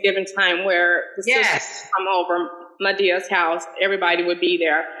Thanksgiving time where the sisters come over Medea's house. Everybody would be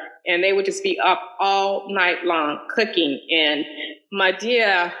there and they would just be up all night long cooking. And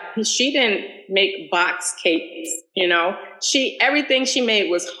Medea, she didn't make box cakes, you know. Everything she made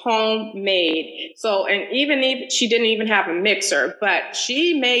was homemade. So, and even she didn't even have a mixer, but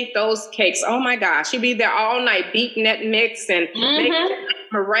she made those cakes. Oh my gosh, she'd be there all night beating that mix and making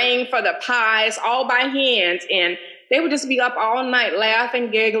meringue for the pies all by hand. And they would just be up all night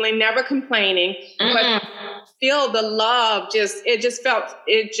laughing, giggling, never complaining. But feel the love,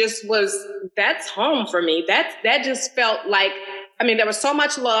 that's home for me. That just felt like, I mean, there was so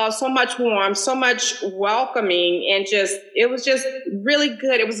much love, so much warmth, so much welcoming, and it was just really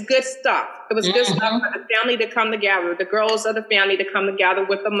good. It was good stuff. It was good stuff for the family to come together, the girls of the family to come together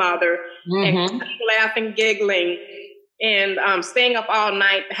with the mother and laughing, giggling, and staying up all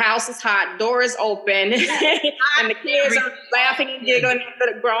night. The house is hot, door is open, and the kids are laughing and giggling at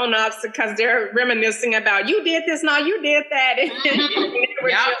the grown-ups because they're reminiscing about, you did this, no, you did that. And they were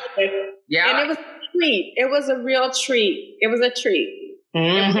children. And it was treat. It was a real treat. It was a treat.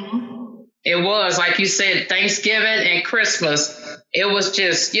 It was, like you said, Thanksgiving and Christmas. It was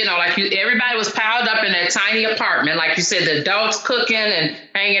just, everybody was piled up in that tiny apartment. Like you said, the adults cooking and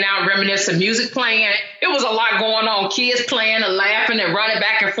hanging out, reminiscing, music playing. It was a lot going on. Kids playing and laughing and running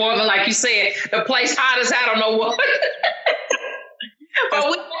back and forth. And like you said, the place hot as I don't know what. But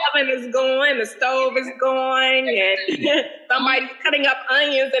the oven is going, the stove is going, and somebody's cutting up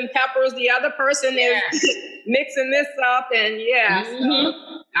onions and peppers. The other person is mixing this up, and So.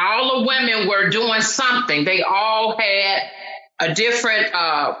 All the women were doing something. They all had a different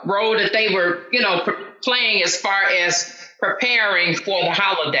role that they were, playing as far as preparing for the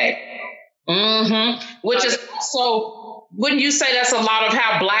holiday. Which is also, wouldn't you say that's a lot of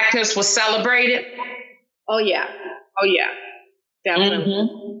how Blackness was celebrated? Oh yeah,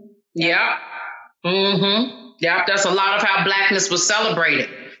 definitely. Yeah. Yeah, that's a lot of how Blackness was celebrated.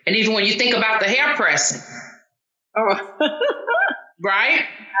 And even when you think about the hair pressing. Oh. Right?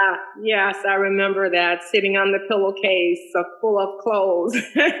 Yes, I remember that, sitting on the pillowcase full of clothes.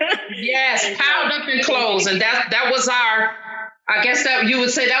 Yes, piled up in clothes. And that was I guess that you would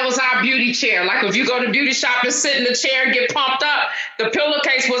say that was our beauty chair. Like if you go to beauty shop and sit in the chair and get pumped up, the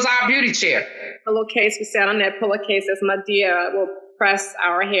pillowcase was our beauty chair. Pillowcase, we sat on that pillowcase as my dear will press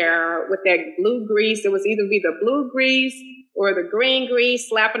our hair with that blue grease. It was either be the blue grease or the green grease,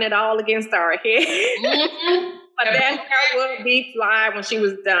 slapping it all against our head. But that hair would be fly when she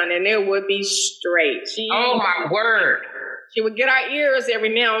was done, and it would be straight. Oh, my word. She would get our ears every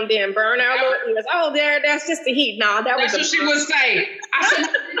now and then, burn our little ears. Oh, that's just the heat. No, that's what she would say. I said,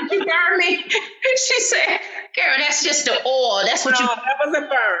 did you burn me? She said, Karen, that's just the oil. That's what that was a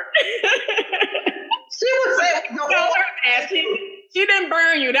burn. She would say, the oil. She didn't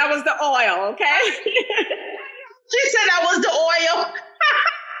burn you. That was the oil, okay? She said that was the oil.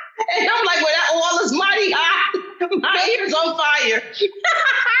 And I'm like, well, that oil is mighty hot. My ear's on fire.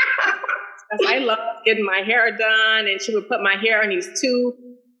 I loved getting my hair done, and she would put my hair in these two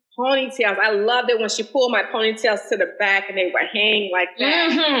ponytails. I loved it when she pulled my ponytails to the back and they would hang like that.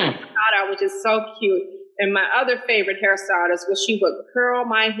 I thought I was just so cute. And my other favorite hairstylist was she would curl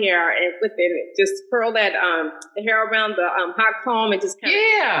my hair and with it, just curl that the hair around the hot comb and just kind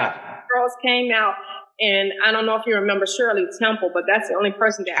of curls came out. And I don't know if you remember Shirley Temple, but that's the only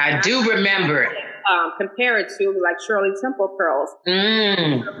person that I do remember it. Compare it to, like Shirley Temple curls.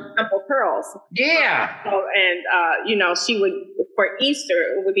 Temple curls. Yeah. So, and she would, for Easter,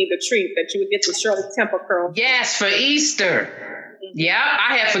 it would be the treat that you would get the Shirley Temple curls. Yes, for Easter. Yeah,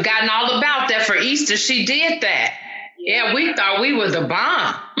 I had forgotten all about that. For Easter, she did that. Yeah, we thought we were the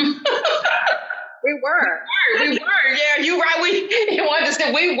bomb. We were. Yeah, you're right. We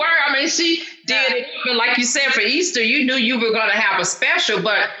were. I mean, she did it. But like you said, for Easter, you knew you were going to have a special.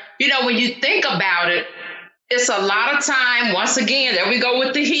 But, when you think about it, it's a lot of time. Once again, there we go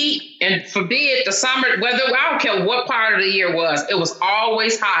with the heat. And forbid the summer, I don't care what part of the year it was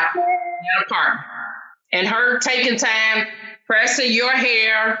always hot in that apartment. And her taking time, pressing your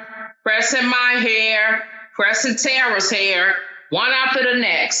hair, pressing my hair, pressing Tara's hair, one after the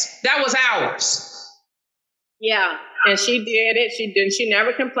next. That was ours. Yeah, and she did it. She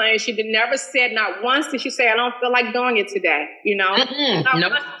never complained. She never said, not once did she say, I don't feel like doing it today. Not once did she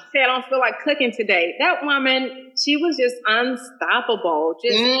say, I don't feel like cooking today. That woman, she was just unstoppable.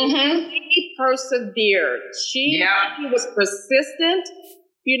 She persevered. She was persistent.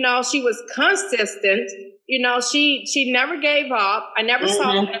 She was consistent. She never gave up. I never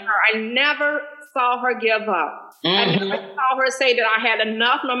saw her. I never saw her give up. I never saw her say that I had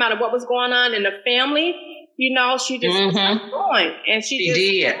enough, no matter what was going on in the family. She just kept going, and she just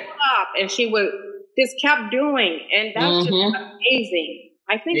did up, and she would just kept doing, and that's just amazing.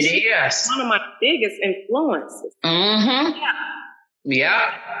 I think she's one of my biggest influences.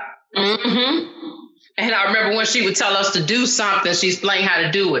 Yeah. And I remember when she would tell us to do something, she explained how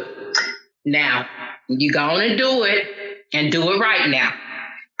to do it. Now, you go on and do it right now.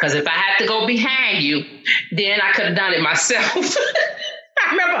 Because if I had to go behind you, then I could have done it myself.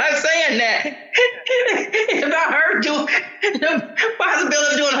 I remember her saying that about her doing the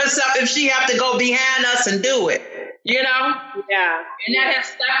possibility of doing herself if she have to go behind us and do it, Yeah. And that has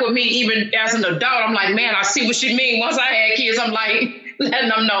stuck with me even as an adult. I'm like, man, I see what she mean. Once I had kids, I'm like, letting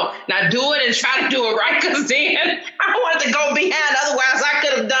them know. Now do it and try to do it right, because then I wanted to go behind. Otherwise, I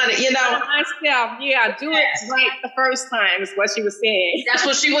could have done it, Myself, do it right the first time is what she was saying. That's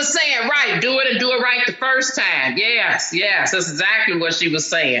what she was saying, right. Do it and do it right the first time. Yes, that's exactly what she was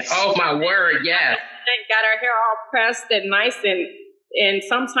saying. Oh, my word, yes. And got her hair all pressed and nice, and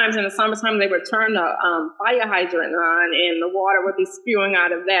sometimes in the summertime, they would turn the fire hydrant on, and the water would be spewing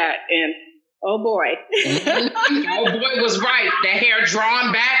out of that, and oh boy. Oh boy was right. The hair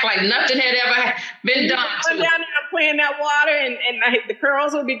drawn back like nothing had ever been done to down in the play in that water, and the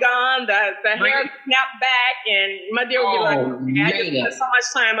curls would be gone, the hair snap back, and my dear would be like, I just spent so much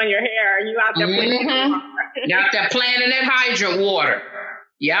time on your hair, and you out there playing in the water. You out there playing in that hydrant water.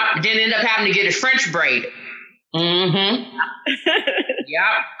 Yep. Then end up having to get it French braided. Mm-hmm.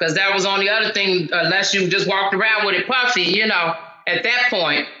 Yep. Because that was on the other thing, unless you just walked around with it puffy, you know, at that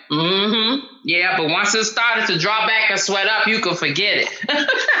point. Mm-hmm. Yeah, but once it started to draw back and sweat up, you could forget it.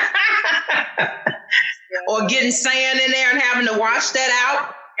 Or getting sand in there and having to wash that out.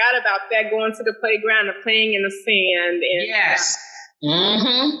 Forgot about that, going to the playground and playing in the sand. And, yes.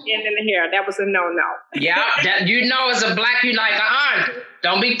 And in the hair. That was a no-no. Yeah, that, you know, as a black, you like,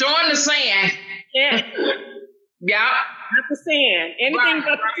 don't be throwing the sand. Yeah. Yeah. Not the sand. Anything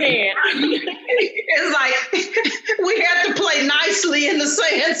but the sand. It's like we had to play nicely in the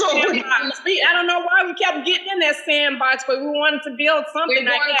sand. So I don't know why we kept getting in that sandbox, but we wanted to build something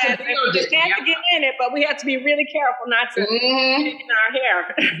like that. We just had to get in it, but we had to be really careful not to get in our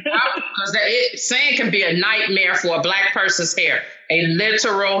hair. Because sand can be a nightmare for a black person's hair. A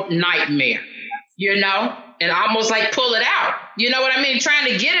literal nightmare. You know? And almost like pull it out. You know what I mean?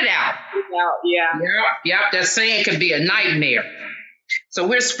 Trying to get it out. Yeah. Yep. That sand could be a nightmare. So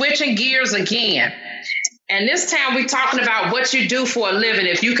we're switching gears again. And this time we're talking about what you do for a living.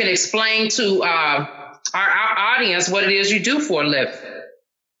 If you can explain to our audience what it is you do for a living.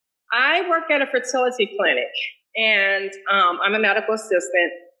 I work at a fertility clinic, and I'm a medical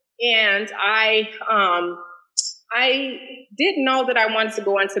assistant. And I didn't know that I wanted to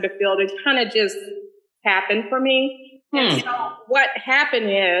go into the field. It kind of just happened for me. And so what happened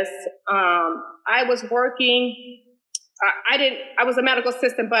is I was working, I was a medical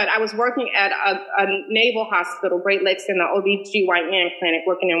assistant, but I was working at a naval hospital, Great Lakes, in the OBGYN clinic,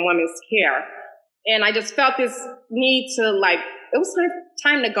 working in women's care. And I just felt this need to, like, it was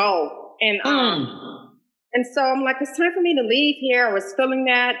time to go. And so I'm like, it's time for me to leave here. I was feeling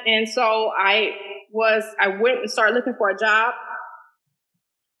that. And so I went and started looking for a job.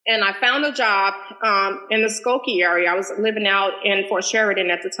 And I found a job in the Skokie area. I was living out in Fort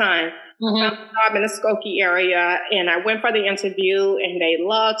Sheridan at the time. Found a job in the Skokie area, and I went for the interview, and they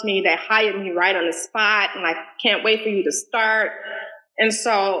loved me. They hired me right on the spot, and I can't wait for you to start. And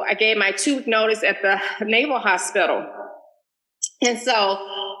so I gave my 2-week notice at the Naval Hospital. And so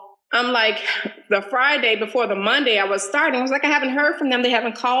I'm like, the Friday before the Monday I was starting, I was like, I haven't heard from them. They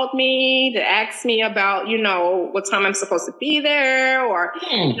haven't called me to ask me about, you know, what time I'm supposed to be there, or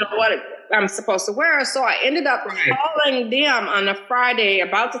you know, what I'm supposed to wear. So I ended up calling them on a Friday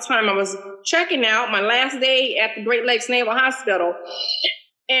about the time I was checking out, my last day at the Great Lakes Naval Hospital.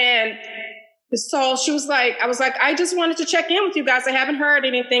 And so she was like, I just wanted to check in with you guys. I haven't heard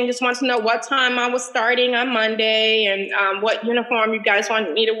anything. Just want to know what time I was starting on Monday, and what uniform you guys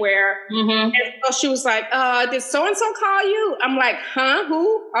wanted me to wear. And so she was like, did so-and-so call you? I'm like, huh?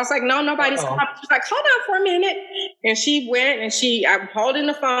 Who? I was like, no, nobody's called. She's like, hold on for a minute. And she went, and I'm holding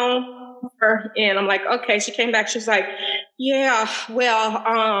the phone. And I'm like, okay. She came back. She was like, yeah,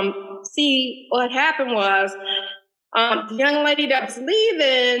 well, see, what happened was, the young lady that was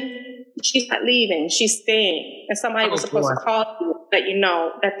leaving, she's not leaving, she's staying. And somebody was supposed to call you, let you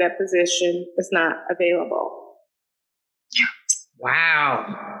know that that position is not available. Wow.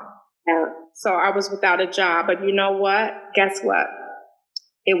 So I was without a job. But you know what? Guess what?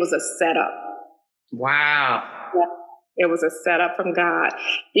 It was a setup. Wow. It was a setup from God,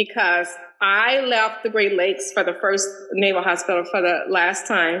 because I left the Great Lakes for the first Naval Hospital for the last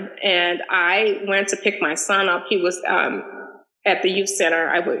time, and I went to pick my son up. He was at the youth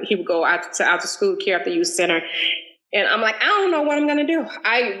center. He would go out to school care at the youth center, and I'm like, I don't know what I'm going to do.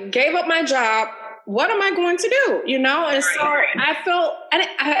 I gave up my job. What am I going to do? You know, and so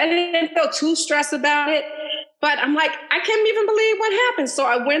I didn't feel too stressed about it. But I'm like, I can't even believe what happened. So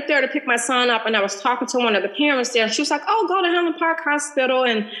I went there to pick my son up, and I was talking to one of the parents there. And she was like, oh, go to Highland Park Hospital,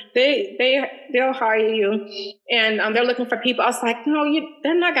 and they'll hire you. And they're looking for people. I was like, no,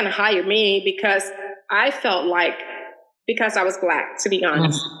 they're not going to hire me, because I felt like, because I was Black, to be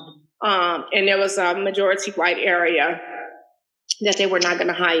honest. And there was a majority white area, that they were not going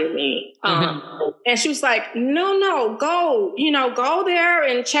to hire me. And she was like, no, go there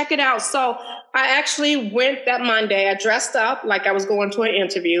and check it out. So I actually went that Monday. I dressed up like I was going to an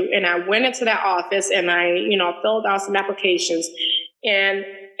interview, and I went into that office, and I, filled out some applications. And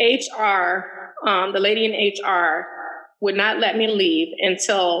HR, the lady in HR, would not let me leave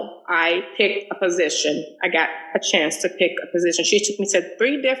until I picked a position. I got a chance to pick a position. She took me to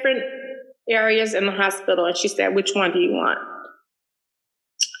 3 different areas in the hospital, and she said, which one do you want?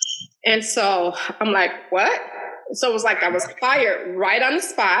 And so I'm like, what? So it was like I was fired right on the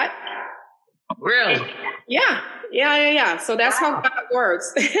spot. Really? Yeah. Yeah. So that's how God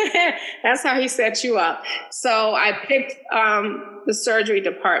works. That's how he sets you up. So I picked the surgery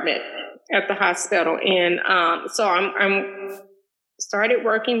department at the hospital. And so I'm started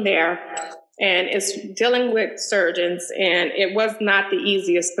working there. And it's dealing with surgeons, and it was not the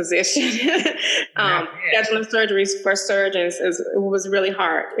easiest position. Scheduling surgeries for surgeons it was really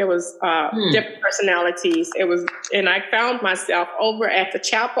hard. It was different personalities. And I found myself over at the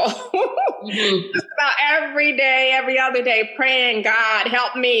chapel just about every day, every other day, praying, God,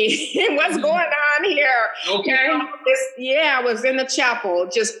 help me. What's going on here? Okay. I was in the chapel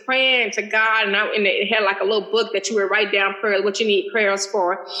just praying to God, and it had like a little book that you would write down what you need prayers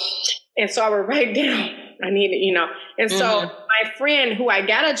for. And so I would write down, I needed, And so my friend who I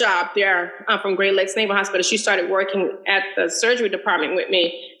got a job there from Great Lakes Naval Hospital, she started working at the surgery department with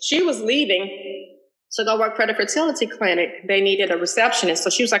me. She was leaving to go work for the fertility clinic. They needed a receptionist. So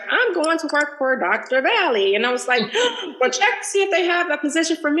she was like, I'm going to work for Dr. Valley. And I was like, well, check to see if they have a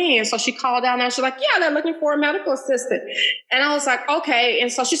position for me. And so she called down there. She's like, yeah, they're looking for a medical assistant. And I was like, okay. And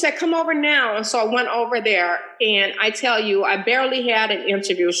so she said, come over now. And so I went over there. And I tell you, I barely had an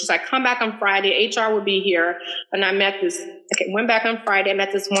interview. She's like, come back on Friday. HR will be here. And I went back on Friday. I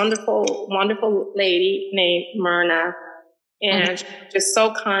met this wonderful, wonderful lady named Myrna. And she was just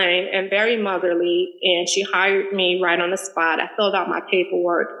so kind and very motherly. And she hired me right on the spot. I filled out my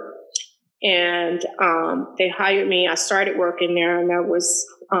paperwork. And they hired me. I started working there. And that was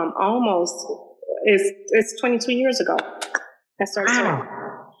it's 22 years ago. I started working.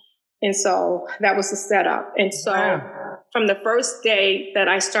 And so that was the setup. And so from the first day that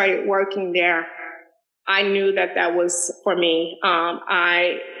I started working there, I knew that was for me.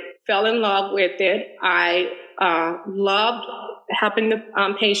 I fell in love with it. I loved helping the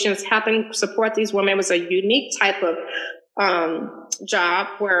patients, helping support these women. It was a unique type of job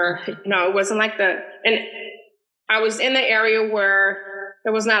where, it wasn't like and I was in the area where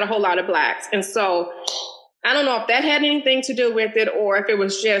there was not a whole lot of Blacks. And so I don't know if that had anything to do with it or if it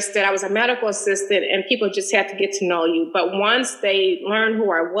was just that I was a medical assistant and people just had to get to know you. But once they learned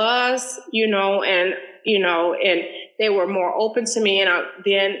who I was, and they were more open to me. And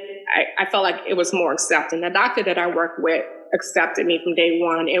then I felt like it was more accepting. The doctor that I worked with accepted me from day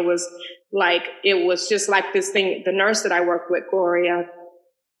one. It was just like this thing, the nurse that I worked with, Gloria.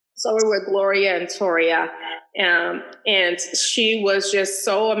 So we were with Gloria and Torria. And she was just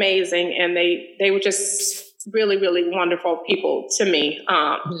so amazing. And they were just really, really wonderful people to me.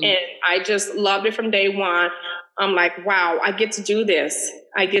 And I just loved it from day one. I'm like, wow, I get to do this.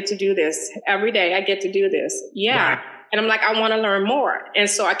 I get to do this every day. I get to do this. Yeah. Right. And I'm like, I want to learn more. And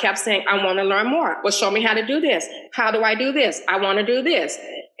so I kept saying, I want to learn more. Well, show me how to do this. How do I do this? I want to do this.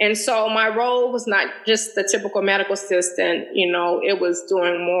 And so my role was not just the typical medical assistant, it was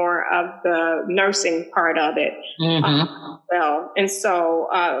doing more of the nursing part of it. And so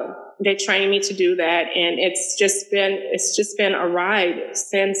they trained me to do that. And it's just been a ride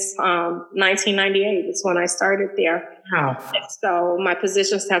since 1998. It's when I started there. Wow. And so my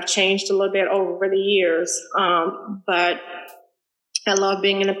positions have changed a little bit over the years. But I love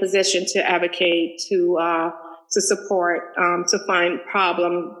being in a position to advocate, to support, to find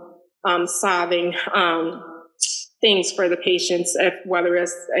problem solving things for the patients, whether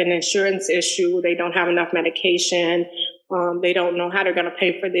it's an insurance issue, they don't have enough medication, they don't know how they're going to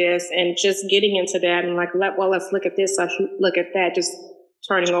pay for this, and just getting into that and let's look at this, let's look at that, just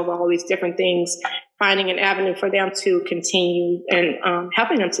turning over all these different things, finding an avenue for them to continue and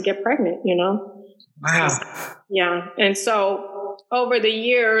helping them to get pregnant, Wow. So, yeah. And so over the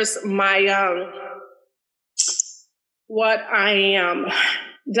years, what I am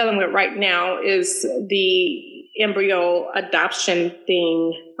dealing with right now is the embryo adoption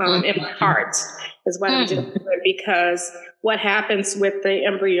thing in my heart is what I'm dealing with, because what happens with the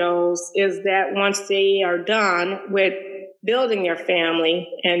embryos is that once they are done with building their family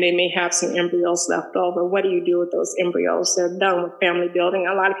and they may have some embryos left over, what do you do with those embryos? They're done with family building.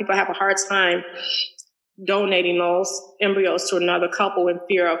 A lot of people have a hard time donating those embryos to another couple in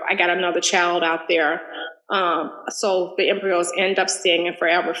fear of, I got another child out there. So the embryos end up staying in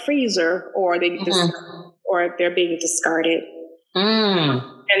forever freezer, or they're being discarded.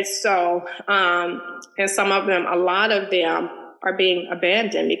 And so, and some of them, a lot of them are being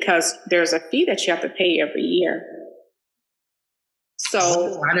abandoned because there's a fee that you have to pay every year.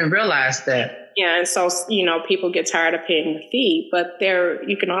 So I didn't realize that. Yeah, and so people get tired of paying the fee, but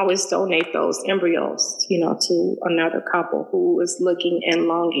you can always donate those embryos, to another couple who is looking and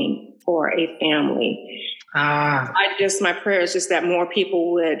longing for a family. My prayer is just that more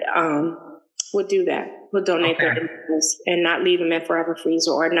people would would do that, would donate their embryos and not leave them in forever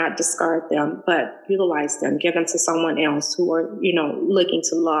freezer or not discard them, but utilize them, give them to someone else who are, looking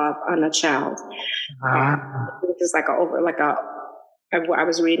to love on a child. It's like I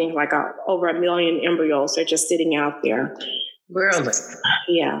was reading over 1 million embryos are just sitting out there. Really?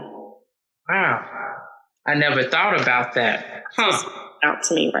 Yeah. Wow. I never thought about that. Out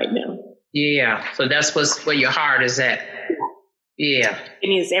to me right now. Yeah. So that's where your heart is at. Yeah.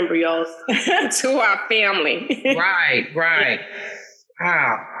 And these embryos to our family. Right.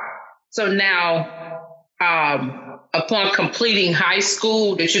 Wow. So now, upon completing high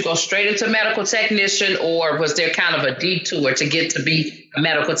school, did you go straight into medical technician, or was there kind of a detour to get to be a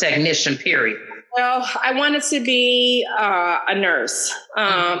medical technician, period? Well, I wanted to be a nurse.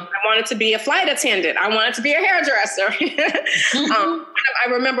 I wanted to be a flight attendant. I wanted to be a hairdresser. I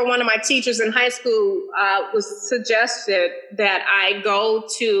remember one of my teachers in high school was suggested that I go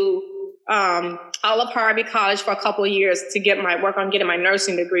to Olive Harvey College for a couple of years to work on getting my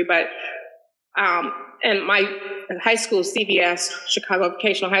nursing degree. But and my high school, CVS, Chicago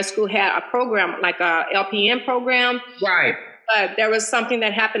Vocational High School, had a program like a LPN program. Right. But there was something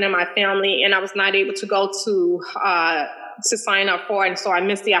that happened in my family, and I was not able to go to sign up for it. And so I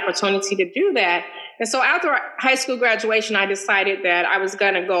missed the opportunity to do that. And so after high school graduation, I decided that I was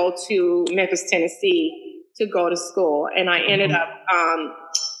going to go to Memphis, Tennessee to go to school. And I ended up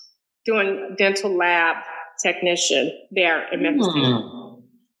doing dental lab technician there in Memphis, Tennessee,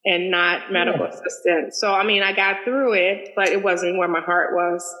 and not medical assistant. So, I got through it, but it wasn't where my heart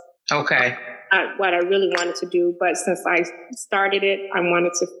was. Okay. What I really wanted to do. But since I started it, I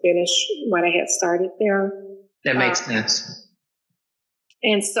wanted to finish what I had started there. That makes sense.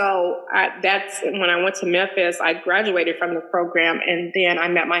 And so that's when I went to Memphis. I graduated from the program, and then I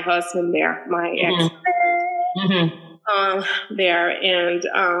met my husband there, my ex there. And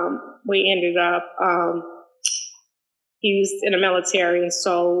we ended up, he was in the military, and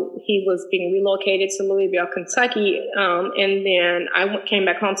so he was being relocated to Louisville, Kentucky. And then I came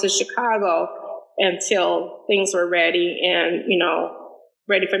back home to Chicago until things were ready and,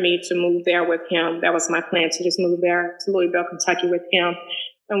 ready for me to move there with him. That was my plan, to just move there to Louisville, Kentucky with him,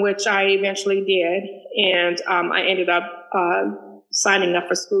 and which I eventually did. And I ended up signing up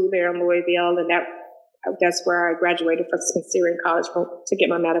for school there in Louisville, and that's where I graduated from Syrian College to get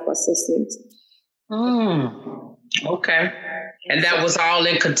my medical assistance. Okay. And that was all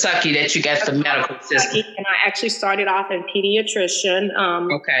in Kentucky that you got the medical assistant. And I actually started off in pediatrician, a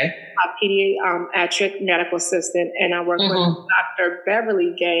pediatric medical assistant, and I worked with Dr.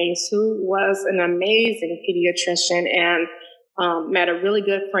 Beverly Gaines, who was an amazing pediatrician, and met a really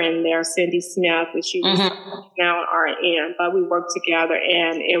good friend there, Cindy Smith, and she was now an RN, but we worked together,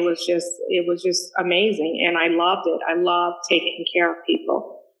 and it was just amazing, and I loved it. I loved taking care of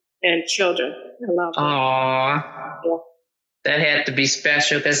people and children. I love it. Aww. That had to be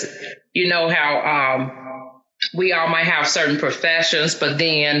special, because you know how we all might have certain professions, but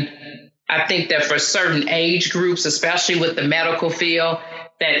then I think that for certain age groups, especially with the medical field,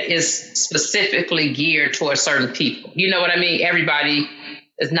 that is specifically geared towards certain people. You know what I mean? Everybody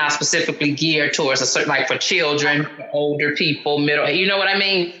is not specifically geared towards a certain, like for children, for older people, middle, you know what I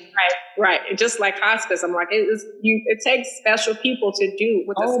mean? Right. Just like hospice, I'm like, it takes special people to do.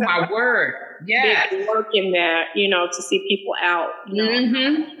 Oh my word! Yeah, work in that, to see people out.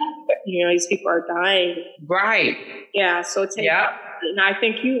 These people are dying. Right. Yeah. So take. Yeah. And I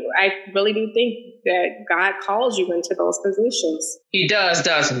really do think that God calls you into those positions. He does,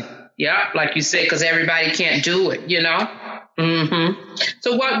 doesn't he? Yeah, like you said, because everybody can't do it.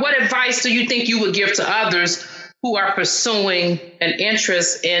 So what advice do you think you would give to others who are pursuing an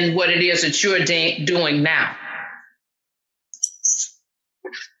interest in what it is that you're doing now?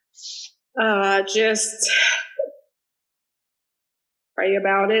 Just pray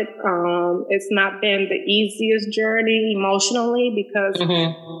about it. It's not been the easiest journey emotionally because,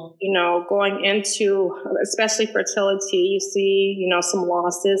 going into, especially fertility, you see, some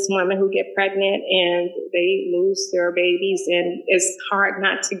losses, women who get pregnant and they lose their babies, and it's hard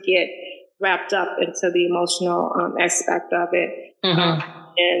not to get wrapped up into the emotional aspect of it.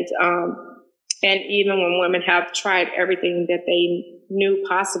 And even when women have tried everything that they knew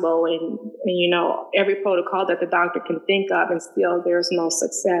possible and every protocol that the doctor can think of, and still there's no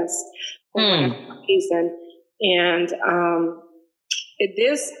success for whatever reason. And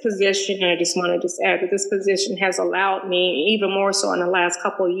this position, and I just want to add that this position has allowed me, even more so in the last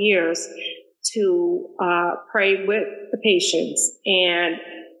couple of years, to pray with the patients. And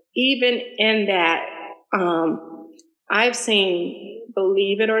even in that, I've seen,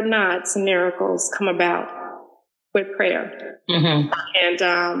 believe it or not, some miracles come about with prayer. And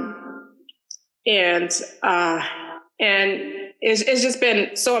it's just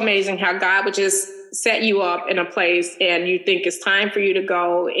been so amazing how God would just set you up in a place and you think it's time for you to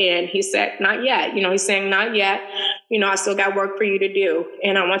go. And he said, not yet. He's saying, not yet. I still got work for you to do.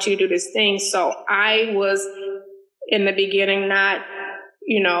 And I want you to do this thing. So I was in the beginning not,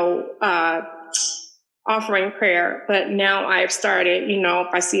 offering prayer, but now I've started, if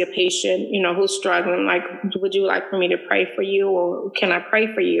I see a patient, who's struggling, like, would you like for me to pray for you, or can I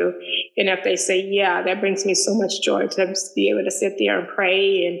pray for you? And if they say, yeah, that brings me so much joy to just be able to sit there and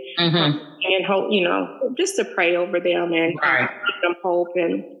pray and hope, just to pray over them and give them hope.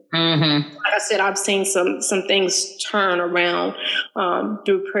 And like I said, I've seen some things turn around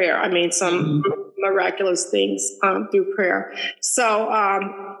through prayer. I mean, some miraculous things through prayer. So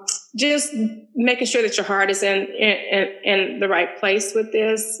just making sure that your heart is in the right place with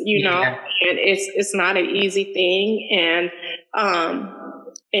this, and it's not an easy thing,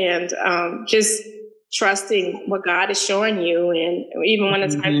 and just trusting what God is showing you, and even when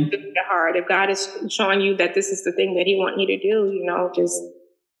it's time to do the hard, if God is showing you that this is the thing that He wants you to do, just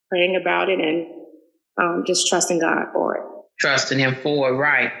praying about it and just trusting God for it. Trusting Him for it,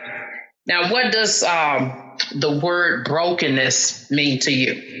 right. Now, what does the word brokenness mean to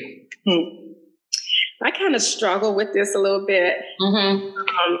you? I kind of struggle with this a little bit.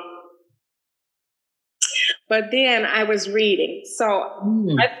 But then I was reading. So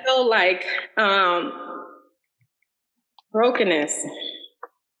I feel like brokenness.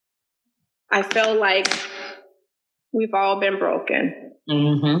 I feel like we've all been broken.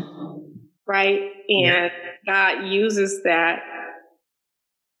 Right? And God uses that.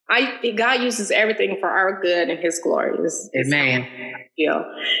 God uses everything for our good and His glory. Amen.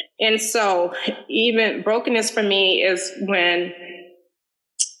 And so even brokenness for me is when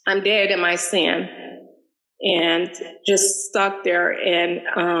I'm dead in my sin and just stuck there and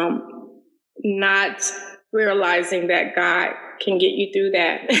not realizing that God can get you through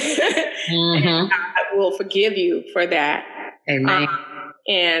that. And God will forgive you for that. Amen.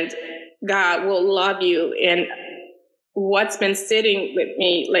 And God will love you. And what's been sitting with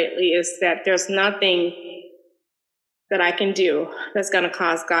me lately is that there's nothing that I can do that's going to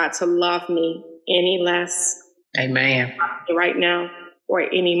cause God to love me any less. Amen. Right now, or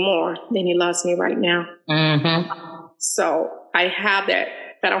any more than He loves me right now. So I have that.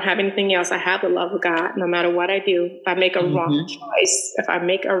 If I don't have anything else, I have the love of God no matter what I do. If I make a wrong choice, if I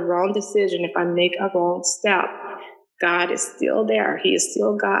make a wrong decision, if I make a wrong step, God is still there. He is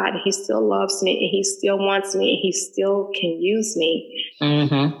still God. He still loves me, and He still wants me. He still can use me.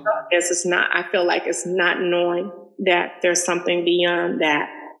 It's not. I feel like it's not knowing that there's something beyond that.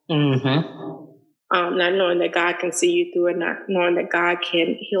 Not knowing that God can see you through it, not knowing that God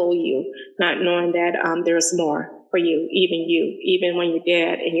can heal you, not knowing that there's more for you, even when you're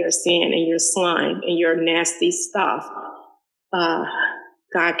dead and you're sin and you're slime and you're nasty stuff.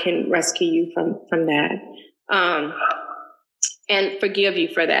 God can rescue you from that. And forgive you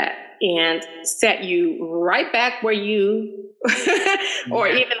for that and set you right back where you, or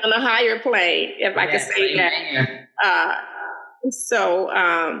even on a higher plane, if I could say that. So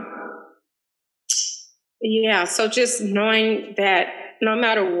just knowing that no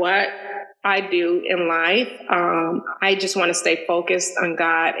matter what I do in life, I just want to stay focused on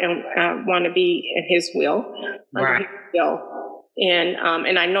God and want to be in His will. Right.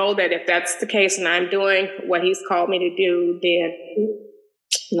 And I know that if that's the case and I'm doing what He's called me to do, then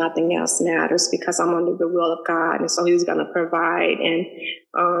nothing else matters because I'm under the will of God. And so He's going to provide and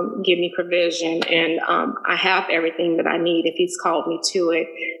give me provision. And I have everything that I need if He's called me to it.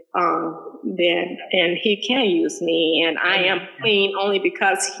 And He can use me. And I am clean only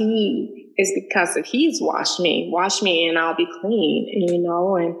because He's washed me and I'll be clean, and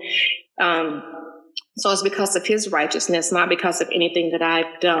so it's because of His righteousness, not because of anything that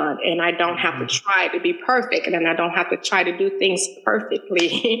I've done. And I don't have to try to be perfect, and I don't have to try to do things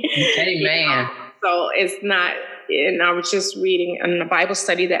perfectly. Amen. So it's not, and I was just reading in the Bible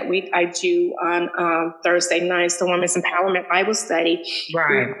study that I do on Thursday nights, the Women's Empowerment Bible Study. Right.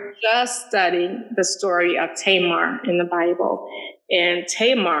 We were just studying the story of Tamar in the Bible. And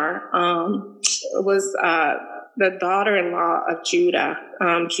Tamar was the daughter-in-law of Judah.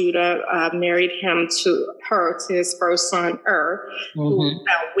 Judah married him to his first son, who was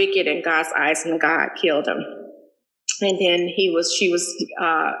found wicked in God's eyes, and God killed him. And then she was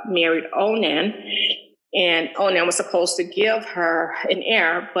married Onan, and Onan was supposed to give her an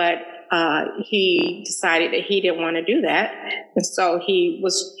heir, but he decided that he didn't want to do that. And so he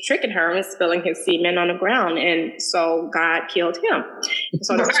was tricking her and spilling his semen on the ground. And so God killed him.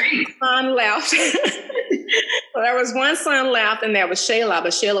 So the son left. Well, there was one son left, and that was Shelah,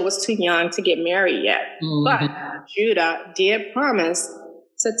 but Shelah was too young to get married yet. Mm-hmm. But Judah did promise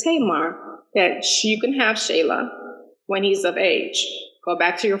to Tamar that you can have Shelah when he's of age. Go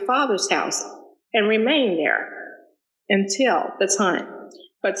back to your father's house and remain there until the time.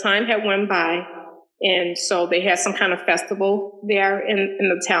 But time had went by, and so they had some kind of festival there in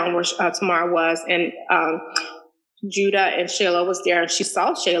the town where Tamar was, and Judah and Shelah was there, and she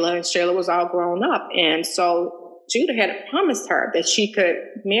saw Shelah, and Shelah was all grown up. And so Judah had promised her that she could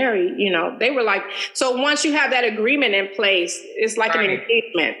marry, they were like, so once you have that agreement in place, it's like an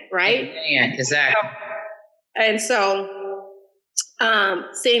engagement, right? Yeah, exactly. And so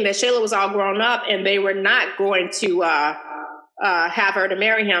seeing that Shelah was all grown up and they were not going to have her to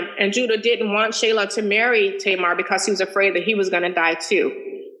marry him, and Judah didn't want Shelah to marry Tamar because he was afraid that he was going to die too.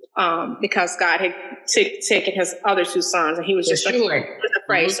 Because God had taken his other two sons, and he was just afraid.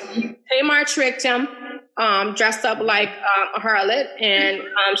 Mm-hmm. So Tamar tricked him, dressed up like a harlot, and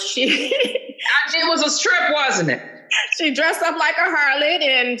she... It was a strip, wasn't it? She dressed up like a harlot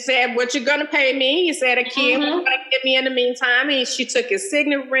and said, "What you gonna pay me?" He said, "A kid, what you gonna give me in the meantime?" And she took his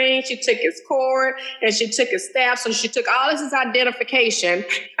signet ring, she took his cord, and she took his staff. So she took all his identification.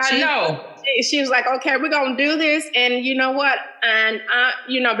 She was like, "Okay, we're gonna do this." And you know what? And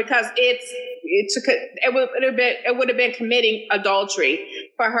because it would have been committing adultery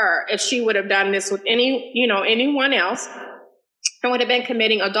for her if she would have done this with anyone else. It would have been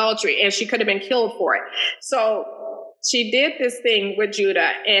committing adultery, and she could have been killed for it. So she did this thing with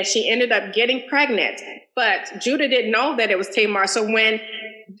Judah, and she ended up getting pregnant. But Judah didn't know that it was Tamar. So when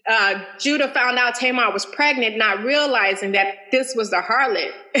Judah found out Tamar was pregnant, not realizing that this was the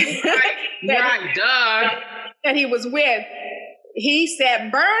harlot that he was with, he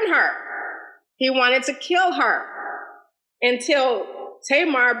said, "Burn her." He wanted to kill her, until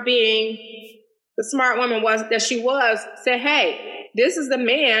Tamar, being the smart woman that she was, said, "Hey, this is the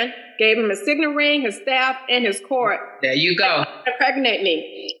man," gave him a signet ring, his staff, and his cord. There you go. Impregnate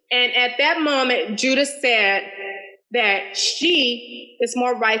me. And at that moment, Judah said that she is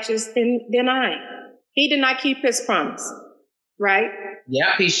more righteous than I. He did not keep his promise, right?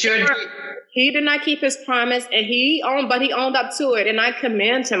 Yeah, he sure did. He did not keep his promise, and he owned up to it. And I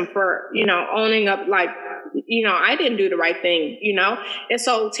commend him for, owning up, like, I didn't do the right thing, And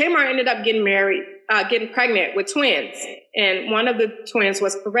so Tamar ended up getting pregnant with twins. And one of the twins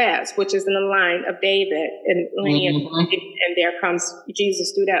was Perez, which is in the line of David and there comes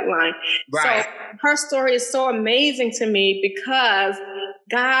Jesus through that line. Right. So her story is so amazing to me, because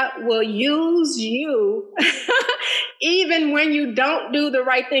God will use you even when you don't do the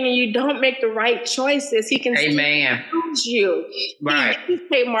right thing and you don't make the right choices. He can still use you. Right. He used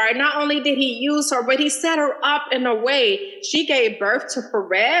Tamar. Not only did he use her, but he set her up in a way. She gave birth to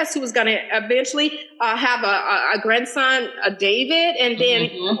Perez, who was going to eventually have a grandson, David, and then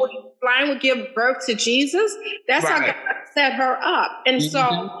blind would give birth to Jesus. That's how God set her up. And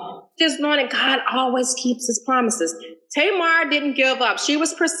so just knowing that God always keeps his promises. Tamar didn't give up. She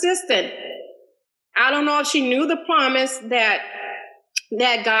was persistent. I don't know if she knew the promise that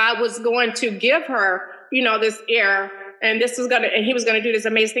God was going to give her, this heir, and he was going to do this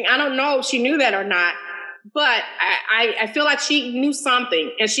amazing thing. I don't know if she knew that or not. But I feel like she knew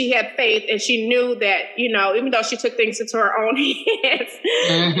something, and she had faith, and she knew that, even though she took things into her own hands,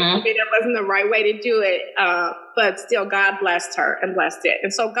 that wasn't the right way to do it. But still, God blessed her and blessed it.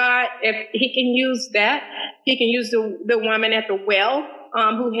 And so God, if he can use that, he can use the woman at the well,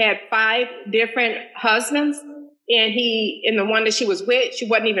 who had 5 different husbands, and the one that she was with, she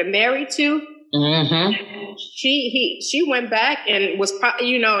wasn't even married to. She went back and was,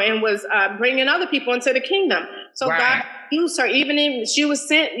 bringing other people into the kingdom. So God used her, even if she was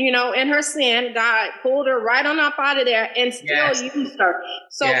sent, in her sin, God pulled her right on up out of there and still used her.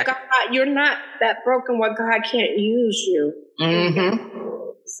 So God, you're not that broken where God can't use you.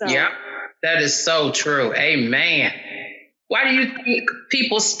 So. Yeah, that is so true. Amen. Why do you think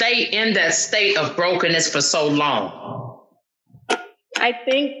people stay in that state of brokenness for so long? I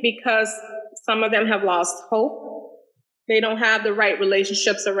think because some of them have lost hope. They don't have the right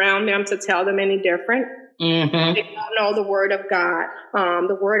relationships around them to tell them any different. They don't know the word of God.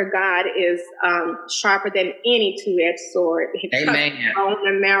 The word of God is sharper than any two-edged sword. It cuts bone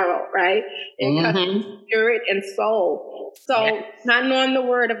and marrow, right? It cuts spirit and soul. So not knowing the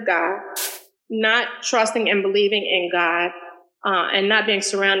word of God, not trusting and believing in God, and not being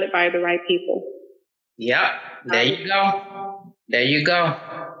surrounded by the right people. Yep. There you go. There you go.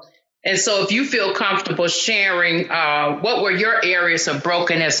 And so if you feel comfortable sharing, what were your areas of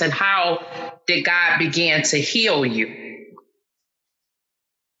brokenness and how did God begin to heal you?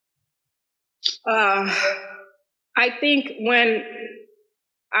 I think when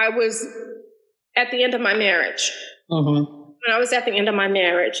I was at the end of my marriage, when I was at the end of my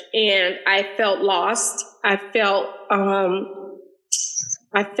marriage and I felt lost, I felt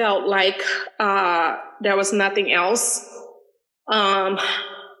like there was nothing else. And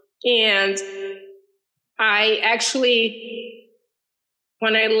I actually,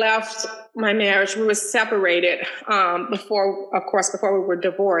 when I left my marriage, we were separated before we were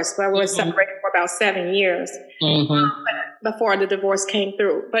divorced, but we were separated for about 7 years before the divorce came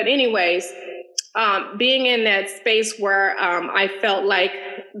through. But anyways, being in that space where I felt like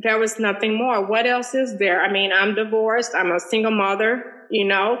there was nothing more. What else is there? I mean, I'm divorced. I'm a single mother, you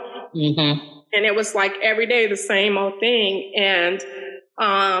know, and it was like every day the same old thing. And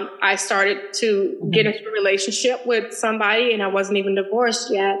I started to get into a relationship with somebody, and I wasn't even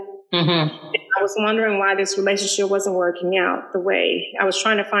divorced yet. And I was wondering why this relationship wasn't working out the way I was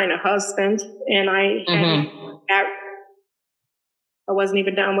trying to find a husband, and I wasn't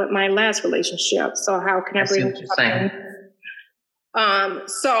even done with my last relationship. So how can I bring something?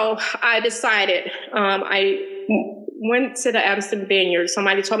 So I decided, I went to the Addison Vineyard.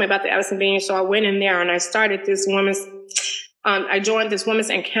 Somebody told me about the Addison Vineyard. So I went in there and I started this I joined this women's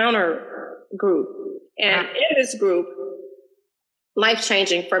encounter group. And in this group,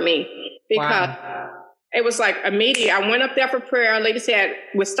 life-changing for me, because it was like immediate. I went up there for prayer. A lady said,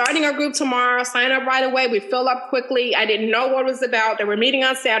 we're starting our group tomorrow. Sign up right away. We fill up quickly. I didn't know what it was about. They were meeting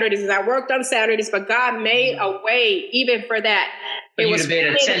on Saturdays, and I worked on Saturdays, but God made a way even for that. For you to be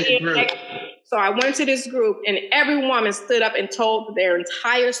able to attend the group. So I went to this group, and every woman stood up and told their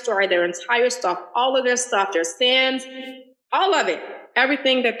entire story, their entire stuff, all of their stuff, their sins, all of it,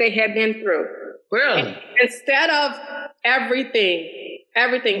 everything that they had been through. Really? And instead of everything,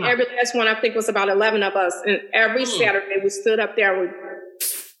 every last one, I think was about 11 of us. And every Saturday we stood up there and we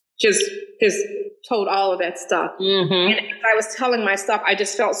just told all of that stuff. And as I was telling my stuff, I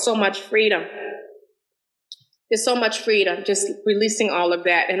just felt so much freedom. There's so much freedom, just releasing all of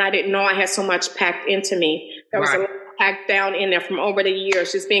that. And I didn't know I had so much packed into me. There was a lot packed down in there from over the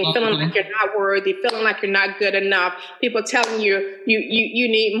years, just feeling like you're not worthy, feeling like you're not good enough. People telling you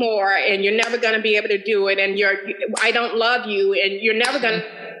need more, and you're never going to be able to do it, and I don't love you, and you're never going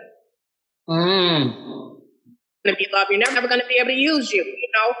to be loved. You're never going to be able to use you, you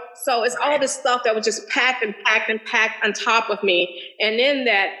know? So it's all this stuff that was just packed on top of me. And in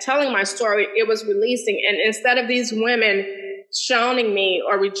that, telling my story, it was releasing. And instead of these women shunning me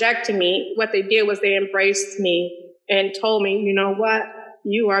or rejecting me, what they did was they embraced me and told me, you know what?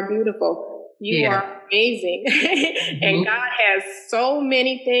 You are beautiful. You are amazing. And God has so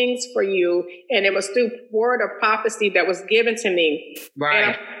many things for you. And it was through word of prophecy that was given to me. Right.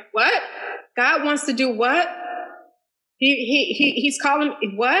 And what? God wants to do what? He's calling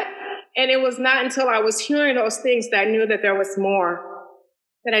what? And it was not until I was hearing those things that I knew that there was more.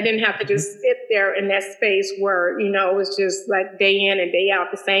 That I didn't have to just sit there in that space where, you know, it was just like day in and day out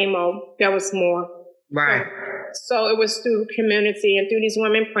the same old. There was more. Right. So it was through community and through these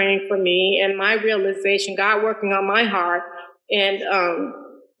women praying for me and my realization, God working on my heart, and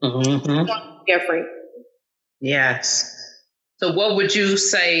different. Yes. So what would you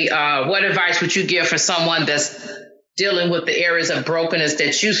say, what advice would you give for someone that's dealing with the areas of brokenness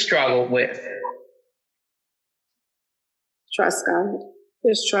that you struggle with? Trust God.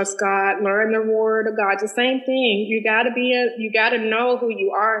 Just trust God. Learn the word of God. The same thing. You gotta know who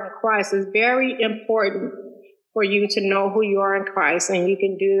you are in Christ. It's very important for you to know who you are in Christ. And you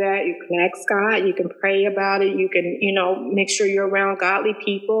can do that. You can ask God. You can pray about it. You can, make sure you're around godly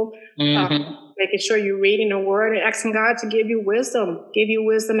people. Making sure you're reading the word and asking God to give you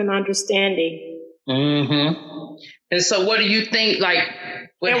wisdom and understanding. And so what do you think, like...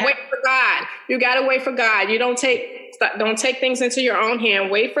 And wait for God. You got to wait for God. You don't take things into your own hand.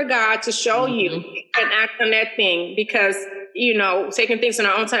 Wait for God to show you and act on that thing, because, taking things in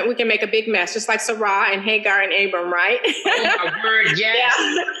our own time, we can make a big mess, just like Sarah and Hagar and Abram, right? Oh, my word, yes.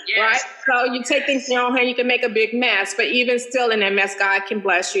 Yeah. Yes. Right? So you take things in your own hand, you can make a big mess, but even still in that mess, God can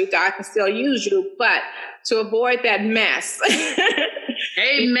bless you. God can still use you, but to avoid that mess.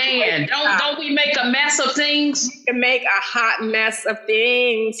 Amen. Don't we make a mess of things? You can make a hot mess of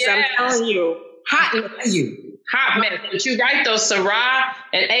things. Yes. I'm telling you. Hot mess. But you right though, Sarah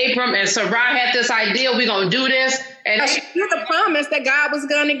and Abram, and Sarah had this idea, we're going to do this. And she knew the promise that God was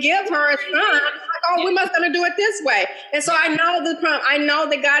going to give her a son. We must going to do it this way. And so I know I know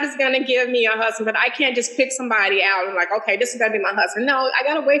that God is going to give me a husband, but I can't just pick somebody out and okay, this is going to be my husband. No, I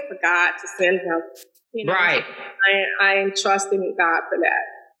got to wait for God to send him. Right. I am trusting God for that.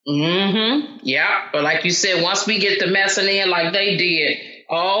 Yeah. But like you said, once we get the messing in like they did,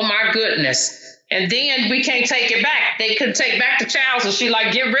 Oh my goodness. And then we can't take it back. They couldn't take back the child, so she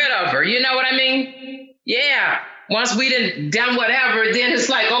like, get rid of her. You know what I mean? Yeah. Once we done whatever, then it's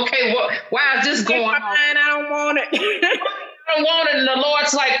like, okay, why is this going on? I don't want it. I don't want it. And the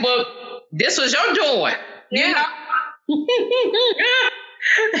Lord's like, well, this was your doing. Yeah. You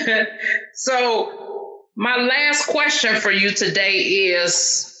know? So my last question for you today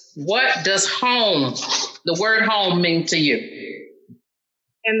is, what does home, the word home, mean to you?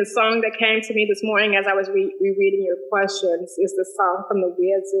 And the song that came to me this morning as I was rereading your questions is the song from the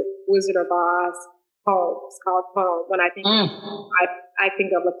Wizard of Oz, Home. It's called Home. When I think I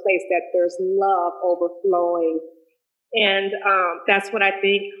think of a place that there's love overflowing. And that's what I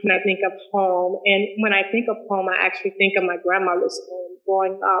think when I think of home. And when I think of home, I actually think of my grandmother's home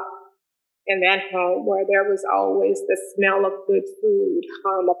growing up in that home where there was always the smell of good food,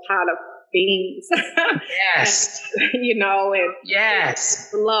 a pot of beans. Yes. And, you know, and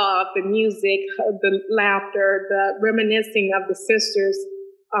yes, the love, the music, the laughter, the reminiscing of the sisters,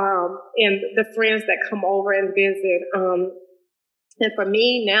 and the friends that come over and visit. And for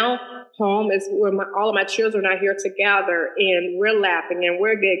me now, home is where all of my children are here together, and we're laughing and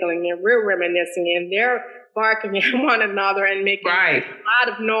we're giggling and we're reminiscing, and they're barking at one another and making a lot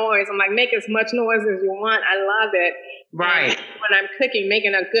of noise. I'm like, make as much noise as you want. I love it. Right. And when I'm cooking,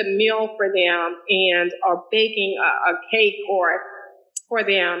 making a good meal for them, and or baking a cake or for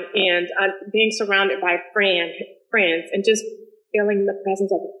them, and being surrounded by friends, and just feeling the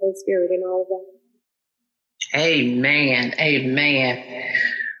presence of the Holy Spirit in all of that. Amen. Amen.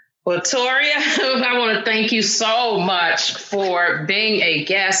 Well, Torria, I want to thank you so much for being a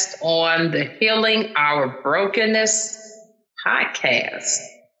guest on the Healing Our Brokenness podcast.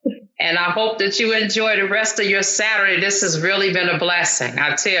 And I hope that you enjoy the rest of your Saturday. This has really been a blessing,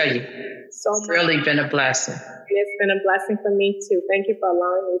 I tell you. It's really been a blessing. It's been a blessing for me too. Thank you for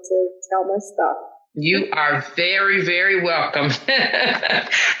allowing me to tell my stuff. You are very, very welcome.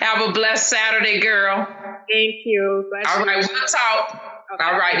 Have a blessed Saturday, girl. Thank you. All right, we'll talk. Okay.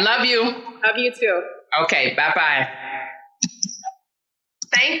 All right, love you. Love you too. Okay, bye-bye.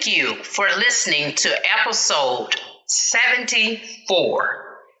 Thank you for listening to episode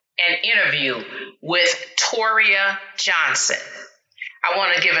 74, an interview with Torria Johnson. I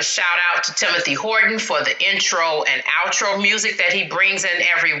want to give a shout out to Timothy Horton for the intro and outro music that he brings in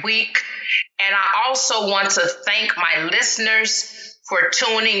every week. And I also want to thank my listeners for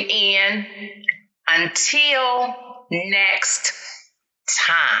tuning in. Until next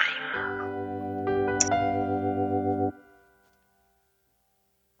time.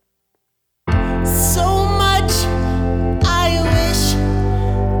 So much I wish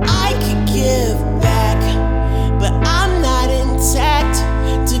I could give back, but I'm not intact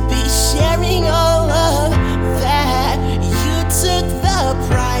to be sharing all of that. You took the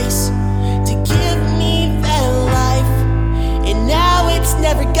price to give me that life, and now it's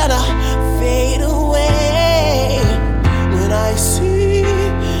never gonna fade away. When I see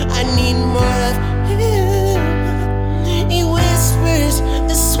I need more of Him, He whispers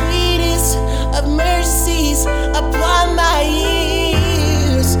the sweetest of mercies upon my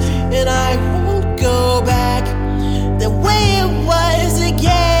ears, and I won't go back the way it was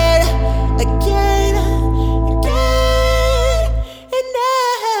again, and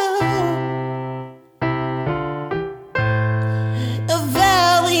now a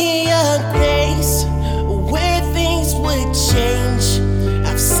valley of grace where things would change.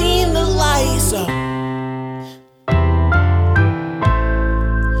 I've seen the light, so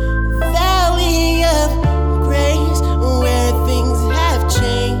valley of grace where things have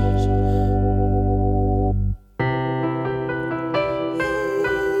changed.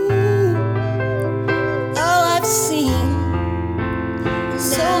 Oh, I've seen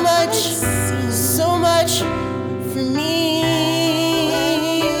so much for me.